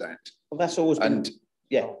road. That. Well, that's always been,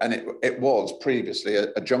 and it was previously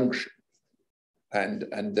a junction,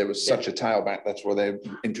 and there was such a tailback. That's why they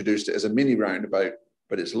introduced it as a mini roundabout,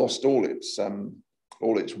 but it's lost all its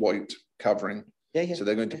white covering. So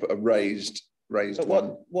they're going to put a raised but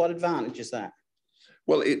one. What advantage is that?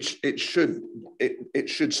 Well, it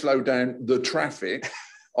should slow down the traffic.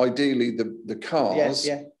 Ideally, the cars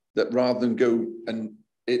that rather than go and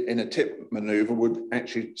in a tip manoeuvre would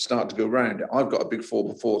actually start to go around it. I've got a big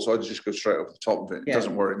 4x4, so I just go straight off the top of it. It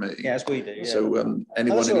doesn't worry me. Yeah, as we do. Yeah. So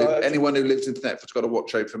anyone who lives in Thetford's got to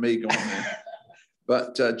watch out for me going there.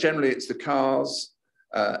 But generally, it's the cars.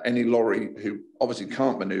 Any lorry who obviously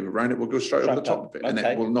can't manoeuvre around it will go straight over the top of it, and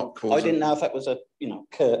it will not cause. I didn't know if that was a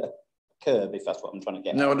curb, if that's what I'm trying to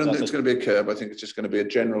get. No, I don't think it's going to be a curb. I think it's just going to be a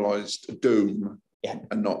generalised dome,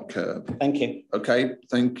 and not a curb. Thank you. Okay,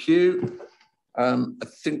 thank you. I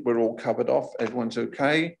think we're all covered off. Everyone's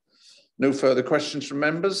okay. No further questions from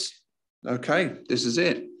members. Okay, this is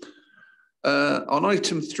it. On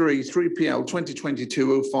item 3, 3PL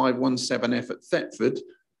 2022-0517F at Thetford,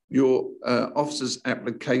 your officer's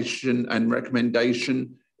application and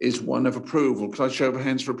recommendation is one of approval. Could I show of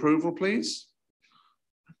hands for approval, please?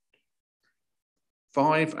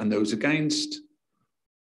 5, and those against?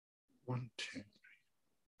 1, 2,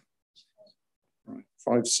 3. Right,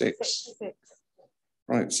 5, 6.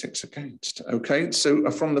 Right, 6 against. Okay, so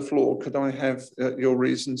from the floor, could I have your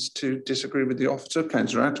reasons to disagree with the officer?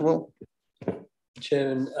 Councillor Attwell.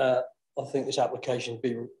 Chairman, I think this application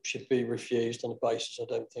should be refused on the basis I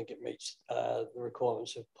don't think it meets the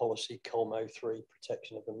requirements of policy COM 03,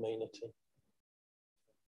 protection of amenity.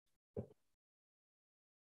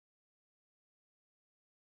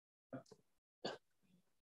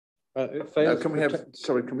 Can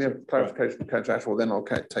we have clarification from Councillor Attwell? Then I'll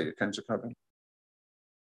take your Councillor Coburn.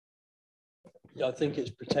 Yeah, I think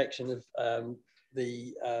it's protection of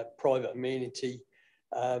the private amenity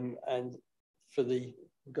and for the,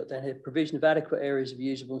 we've got down here, provision of adequate areas of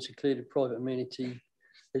usable and secluded private amenity.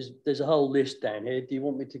 There's a whole list down here. Do you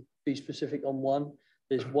want me to be specific on one?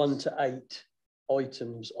 There's 1 to 8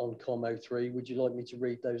 items on COM 03. Would you like me to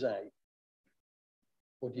read those out?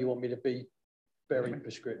 Or do you want me to be very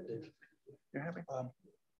prescriptive? You happy?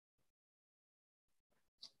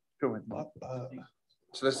 Go ahead.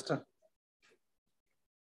 Solicitor.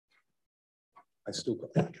 I still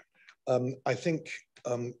got that. I think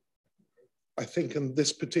on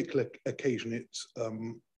this particular occasion, it's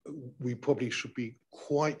we probably should be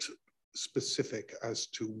quite specific as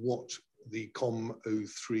to what the COM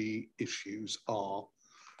 03 issues are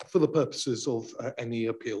for the purposes of any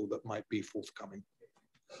appeal that might be forthcoming.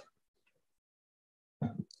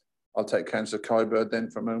 I'll take Councillor Kybird then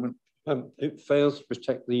for a moment. It fails to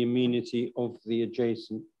protect the amenity of the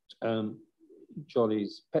adjacent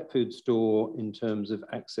Jolly's pet food store in terms of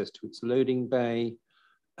access to its loading bay,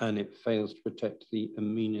 and it fails to protect the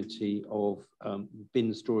amenity of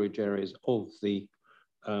bin storage areas of the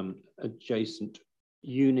adjacent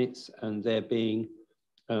units, and there being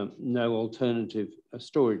no alternative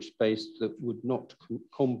storage space that would not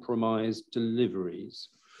compromise deliveries.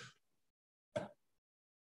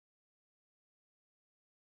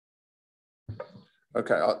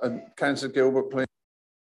 Okay, Councillor Gilbert, please.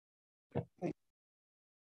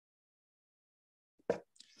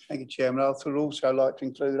 Thank you, Chairman. I would also like to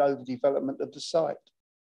include overdevelopment of the site.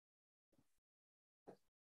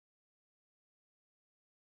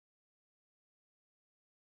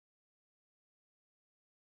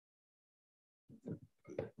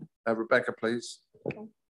 Rebecca, please. Okay.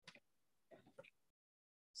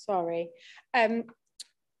 Sorry.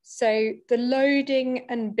 So the loading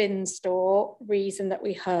and bin store reason that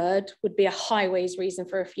we heard would be a highways reason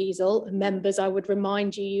for refusal. Members, I would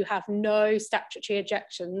remind you, you have no statutory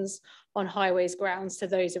objections on highways grounds to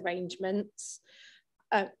those arrangements.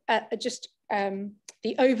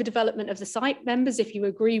 The overdevelopment of the site, members, if you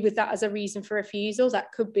agree with that as a reason for refusal,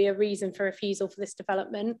 that could be a reason for refusal for this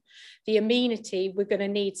development. The amenity, we're going to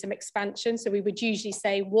need some expansion. So we would usually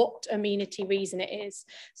say what amenity reason it is.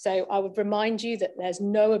 So I would remind you that there's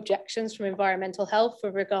no objections from environmental health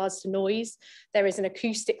with regards to noise. There is an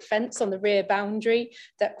acoustic fence on the rear boundary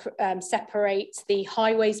that separates the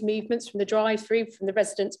highways movements from the drive-through from the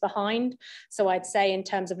residents behind. So I'd say in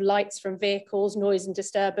terms of lights from vehicles, noise and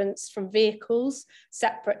disturbance from vehicles,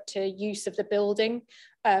 separate to use of the building,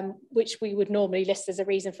 which we would normally list as a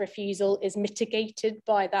reason for refusal, is mitigated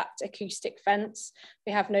by that acoustic fence.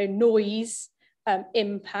 We have no noise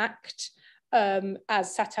impact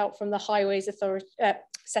as set out from the Highways Authority,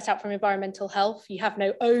 set out from environmental health. You have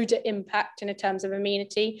no odour impact in terms of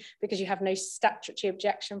amenity because you have no statutory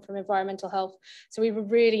objection from environmental health. So we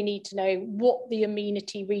would really need to know what the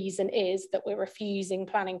amenity reason is that we're refusing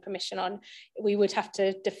planning permission on. We would have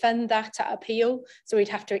to defend that at appeal. So we'd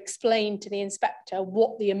have to explain to the inspector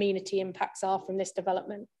what the amenity impacts are from this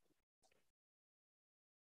development.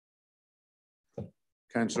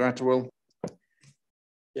 Councillor Attwell.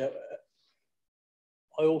 Yeah,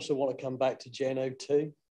 I also want to come back to Gen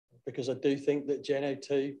 02 because I do think that Gen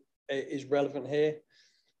 02 is relevant here.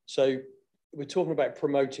 So we're talking about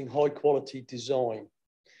promoting high quality design.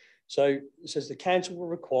 So it says the council will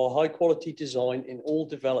require high quality design in all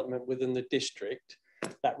development within the district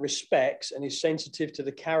that respects and is sensitive to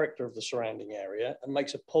the character of the surrounding area and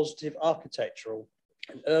makes a positive architectural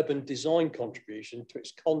and urban design contribution to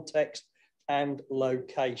its context and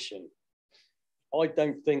location. I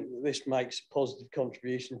don't think that this makes a positive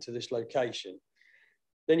contribution to this location.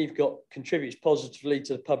 Then you've got contributes positively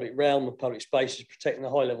to the public realm and public spaces, protecting the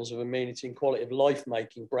high levels of amenity and quality of life,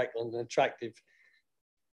 making Breckland an attractive,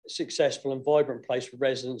 successful and vibrant place for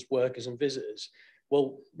residents, workers and visitors.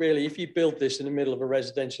 Well, really, if you build this in the middle of a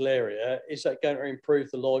residential area, is that going to improve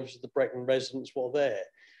the lives of the Breckland residents while there?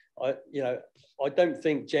 I don't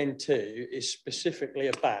think Gen 2 is specifically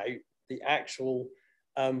about the actual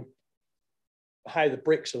how the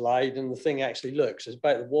bricks are laid and the thing actually looks. It's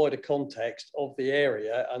about the wider context of the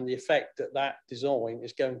area and the effect that that design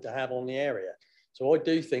is going to have on the area. So I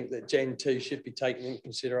do think that Gen 2 should be taken into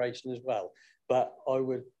consideration as well. But I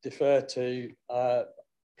would defer to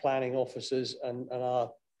planning officers and our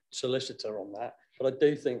solicitor on that. But I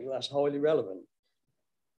do think that's highly relevant.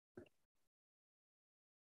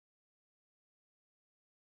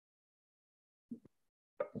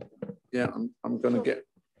 Yeah, I'm going to get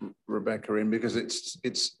Rebecca in because it's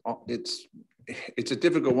a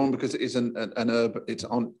difficult one because it is an urban, it's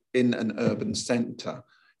in an urban centre.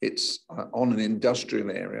 It's on an industrial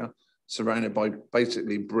area surrounded by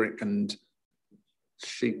basically brick and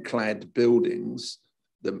sheet-clad buildings.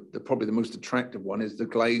 Probably the most attractive one is the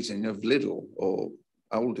glazing of Lidl or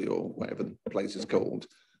Aldi or whatever the place is called.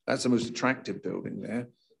 That's the most attractive building there.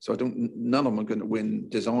 So none of them are going to win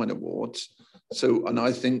design awards. So, and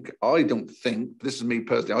I don't think, this is me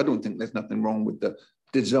personally, I don't think there's nothing wrong with the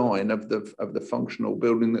design of the functional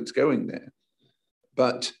building that's going there.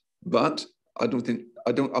 But I'm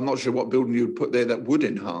not sure what building you would put there that would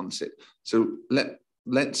enhance it. So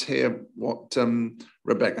let's hear what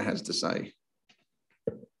Rebecca has to say.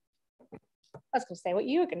 I was going to say what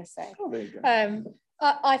you were going to say. Oh, there you go.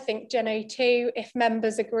 I think Gen 2, if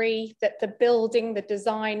members agree that the building, the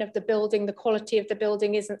design of the building, the quality of the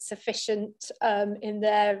building isn't sufficient in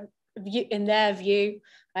their view,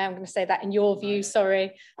 I am going to say that in your view,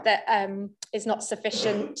 sorry, that is not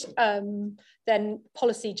sufficient, then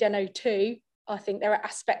policy Gen 2, I think there are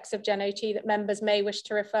aspects of Gen 2 that members may wish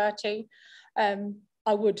to refer to.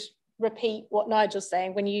 I would repeat what Nigel's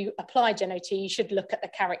saying. When you apply Gen 2, you should look at the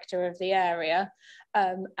character of the area.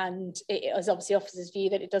 And it is obviously officers' view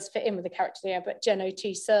that it does fit in with the character of the area, but Gen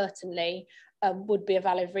 2 certainly would be a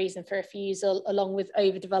valid reason for refusal, along with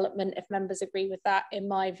overdevelopment, if members agree with that, in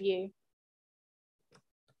my view.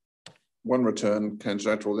 One return,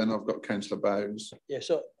 Councillor Atwell, then I've got Councillor Bowes. Yeah,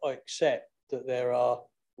 so I accept that there are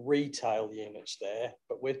retail units there,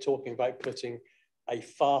 but we're talking about putting a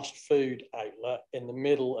fast food outlet in the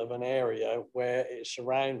middle of an area where it's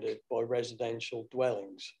surrounded by residential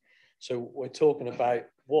dwellings. So we're talking about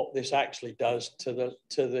what this actually does to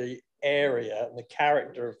the area and the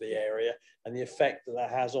character of the area and the effect that that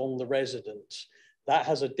has on the residents. That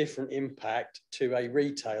has a different impact to a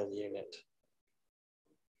retail unit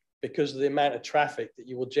because of the amount of traffic that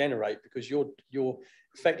you will generate, because you're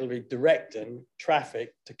effectively directing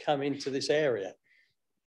traffic to come into this area.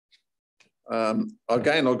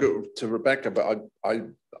 Again, I'll go to Rebecca, but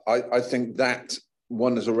I think that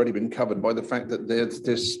one has already been covered by the fact that there's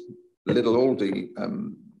this little Aldi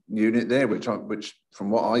unit there, which from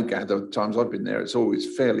what I gather, the times I've been there, it's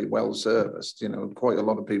always fairly well serviced. You know, quite a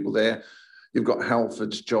lot of people there. You've got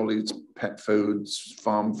Halfords, Jolly's, Pet Foods,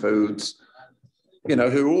 Farm Foods, you know,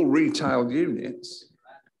 who are all retail units.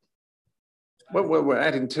 Well, we're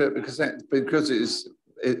adding to it because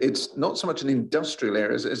it's not so much an industrial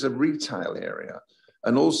area as a retail area.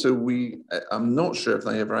 And also I'm not sure if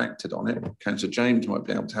they ever acted on it. Councillor James might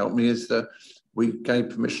be able to help me, is that we gave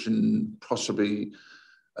permission possibly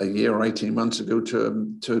a year or 18 months ago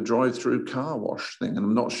to a drive-through car wash thing. And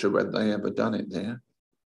I'm not sure whether they ever done it there.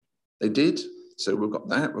 They did. So we've got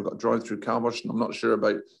that. We've got drive-through car wash. And I'm not sure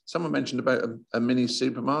about, someone mentioned about a mini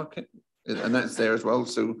supermarket, and that's there as well.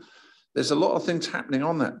 So there's a lot of things happening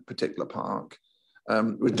on that particular park,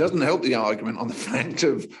 which doesn't help the argument on the fact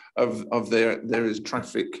of there is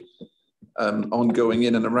traffic ongoing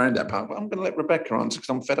in and around that park. But I'm going to let Rebecca answer because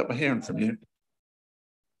I'm fed up of hearing from you.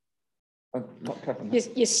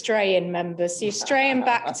 You're straying, members. So you're straying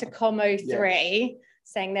back to Commo 3,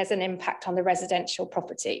 saying there's an impact on the residential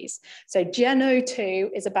properties. So Gen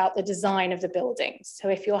 2 is about the design of the buildings. So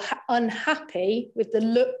if you're unhappy with the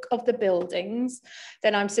look of the buildings,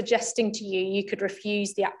 then I'm suggesting to you could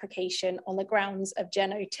refuse the application on the grounds of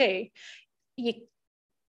Gen 2.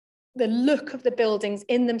 the look of the buildings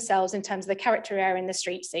in themselves in terms of the character area and the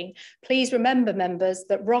street scene. Please remember, members,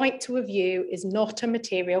 that right to a view is not a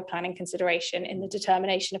material planning consideration in the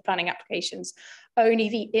determination of planning applications, only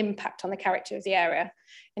the impact on the character of the area.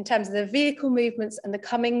 In terms of the vehicle movements and the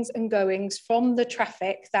comings and goings from the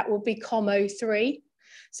traffic, that will be COM03.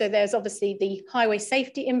 So there's obviously the highway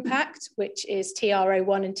safety impact, which is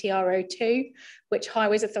TRO1 and TRO2, which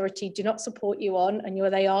Highways Authority do not support you on, and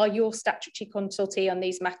they are your statutory consultee on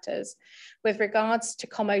these matters. With regards to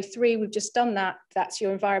COM03, we've just done that. That's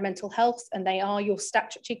your environmental health, and they are your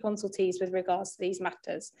statutory consultees with regards to these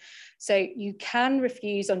matters. So you can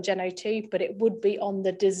refuse on Gen 02, but it would be on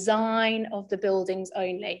the design of the buildings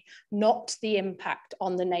only, not the impact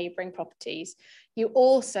on the neighbouring properties. You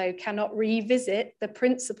also cannot revisit the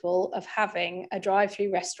principle of having a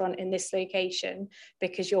drive-through restaurant in this location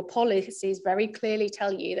because your policies very clearly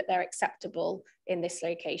tell you that they're acceptable in this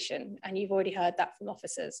location. And you've already heard that from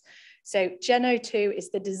officers. So Gen 02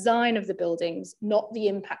 is the design of the buildings, not the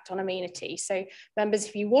impact on amenity. So members,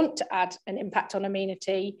 if you want to add an impact on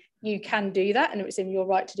amenity, you can do that, and it's in your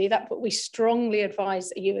right to do that, but we strongly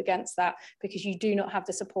advise you against that because you do not have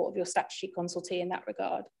the support of your statutory consultee in that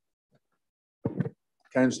regard.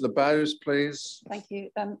 Councillor Bowes, please. Thank you.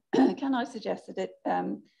 Can I suggest that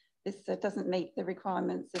this doesn't meet the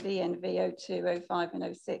requirements of ENV 02, 05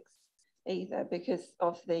 and 06 either because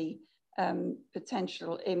of the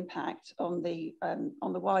potential impact on the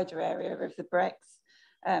wider area of the Brex,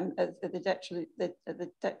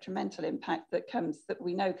 the detrimental impact that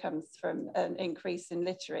we know comes from an increase in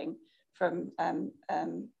littering from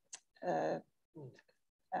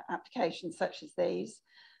applications such as these.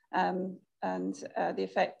 And the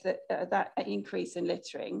effect that that increase in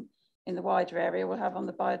littering in the wider area will have on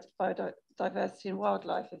the biodiversity and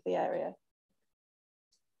wildlife of the area.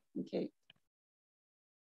 Thank you.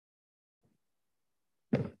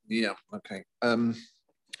 Yeah, okay.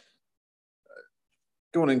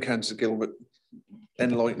 Go on in, Councillor Gilbert,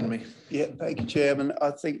 enlighten me. Yeah, thank you, Chairman. I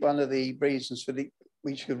think one of the reasons for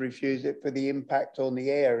we should refuse it for the impact on the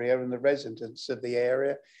area and the residents of the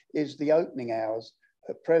area is the opening hours.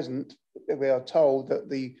 At present, we are told that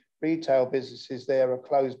the retail businesses there are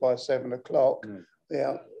closed by 7 o'clock.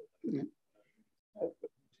 Yeah.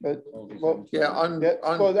 But well,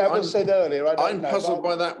 well, that was said earlier. I'm puzzled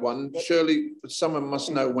by that one. Surely someone must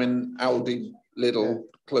know when Aldi, Lidl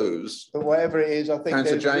close. But whatever it is, I think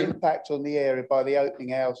Councillor there's James? an impact on the area by the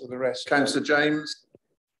opening hours of the restaurant. Councillor James?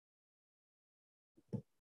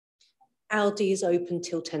 Aldi is open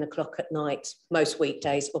till 10 o'clock at night. Most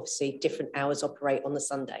weekdays, obviously, different hours operate on the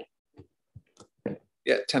Sunday.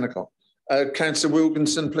 Yeah, 10 o'clock. Councillor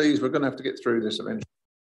Wilkinson, please. We're going to have to get through this eventually.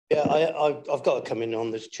 Yeah, I've got to come in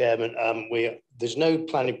on this, Chairman. There's no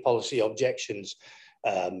planning policy objections.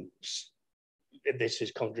 This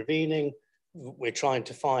is contravening. We're trying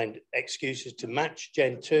to find excuses to match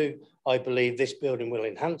Gen 2. I believe this building will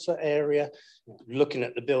enhance that area. Looking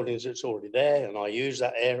at the buildings that's already there, and I use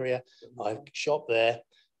that area, I shop there,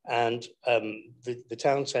 and the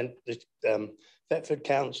town centre, the Thetford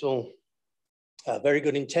Council, very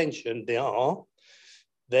good intention,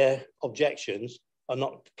 their objections are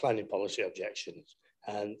not planning policy objections.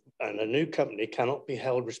 And a new company cannot be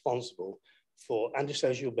held responsible for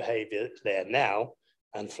antisocial behaviour there now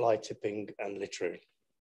and fly tipping and littering.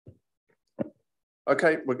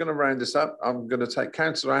 Okay, we're going to round this up. I'm going to take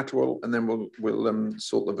Councillor Attwell and then we'll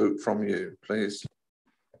sort the vote from you, please.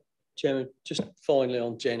 Chairman, just finally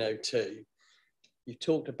on Gen 02, you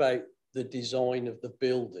talked about the design of the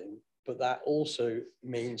building, but that also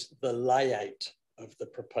means the layout of the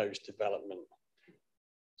proposed development.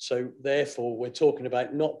 So therefore, we're talking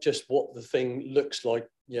about not just what the thing looks like,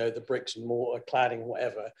 you know, the bricks and mortar, cladding,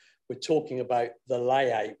 whatever. We're talking about the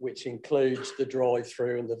layout, which includes the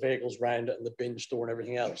drive-through and the vehicles around it and the bin store and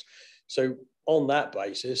everything else. So on that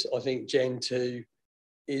basis, I think Gen 2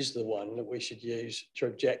 is the one that we should use to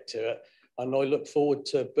object to it. And I look forward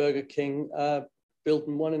to Burger King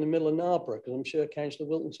building one in the middle of Narborough, because I'm sure Councillor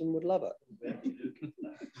Wilkinson would love it.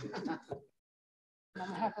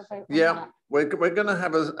 Yeah, we're going to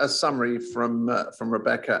have a summary from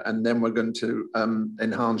Rebecca, and then we're going to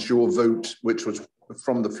enhance your vote, which was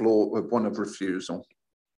from the floor with one of refusal.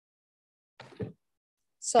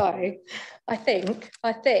 So I think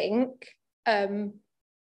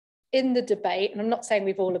in the debate, and I'm not saying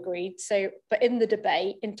we've all agreed, but in the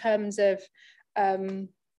debate, in terms of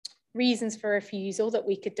reasons for refusal that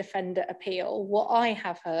we could defend at appeal, what I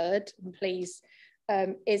have heard, and please,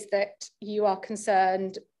 is that you are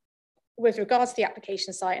concerned with regards to the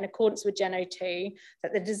application site in accordance with Gen 02,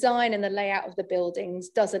 that the design and the layout of the buildings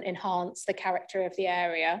doesn't enhance the character of the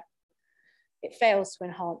area. it fails to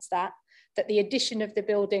enhance that, that the addition of the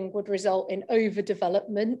building would result in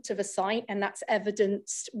overdevelopment of a site, and that's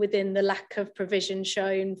evidenced within the lack of provision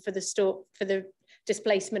shown for the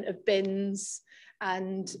displacement of bins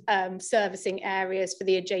and servicing areas for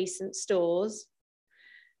the adjacent stores.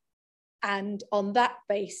 And on that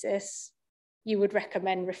basis, you would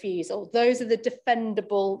recommend refusal. Those are the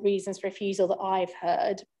defendable reasons for refusal that I've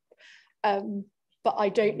heard. But I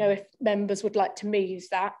don't know if members would like to move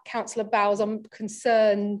that. Councillor Bowles, I'm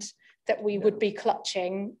concerned that we would be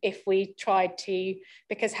clutching if we tried to,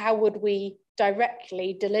 because how would we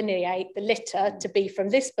directly delineate the litter to be from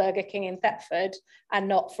this Burger King in Thetford and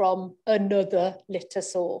not from another litter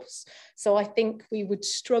source? So I think we would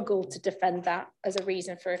struggle to defend that as a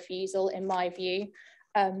reason for refusal, in my view.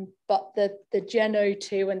 But the Gen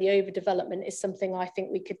O2 and the overdevelopment is something I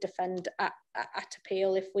think we could defend at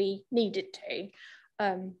appeal if we needed to.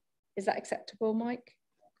 Is that acceptable, Mike?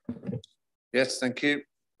 Yes, thank you.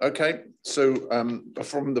 Okay, so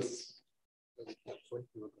from the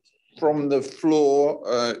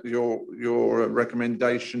floor, your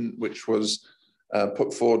recommendation, which was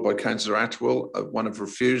put forward by Councillor Atwell, one of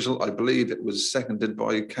refusal, I believe it was seconded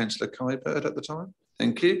by Councillor Kybird at the time.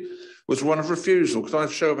 Thank you. Was one of refusal. Could I have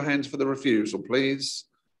a show of hands for the refusal, please?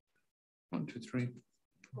 1, 2, 3,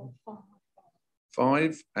 4,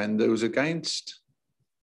 5. And those against?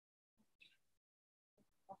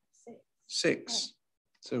 6.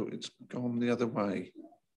 So it's gone the other way.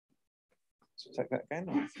 So take that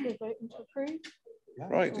again. We're voting to approve.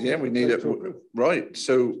 Right, yeah, we need it. Right,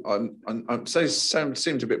 so I'm saying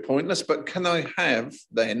seems a bit pointless, but can I have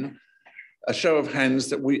then a show of hands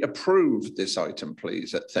that we approve this item,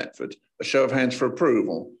 please, at Thetford? A show of hands for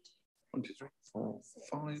approval. 1, 2, 3, 4,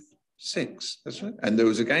 5, 6. That's right. And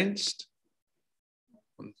those against?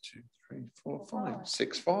 1, 2, 3, 4, 5,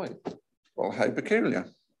 6, 5. Well, how peculiar.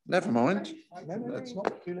 Never mind. No, that's not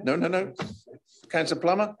peculiar. No. Councillor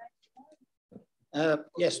Plummer?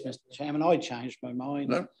 Yes, Mr. Chairman, I changed my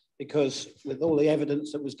mind because with all the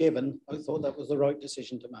evidence that was given, I thought that was the right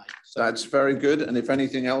decision to make. So that's very good. And if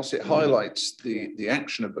anything else, it highlights the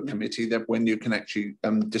action of the committee, that when you can actually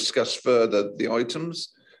discuss further the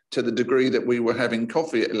items, to the degree that we were having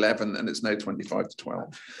coffee at 11 and it's now 25 to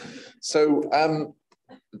 12. So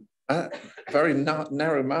very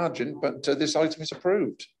narrow margin, but this item is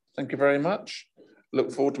approved. Thank you very much.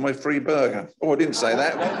 Look forward to my free burger. Oh, I didn't say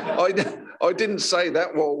that. I didn't say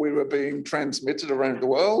that while we were being transmitted around the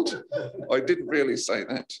world. I didn't really say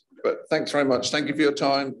that. But thanks very much. Thank you for your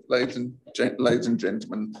time, ladies and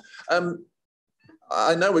gentlemen.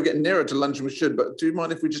 I know we're getting nearer to lunch and we should, but do you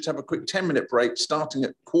mind if we just have a quick 10-minute break starting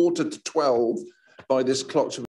at 11:45 by this clock?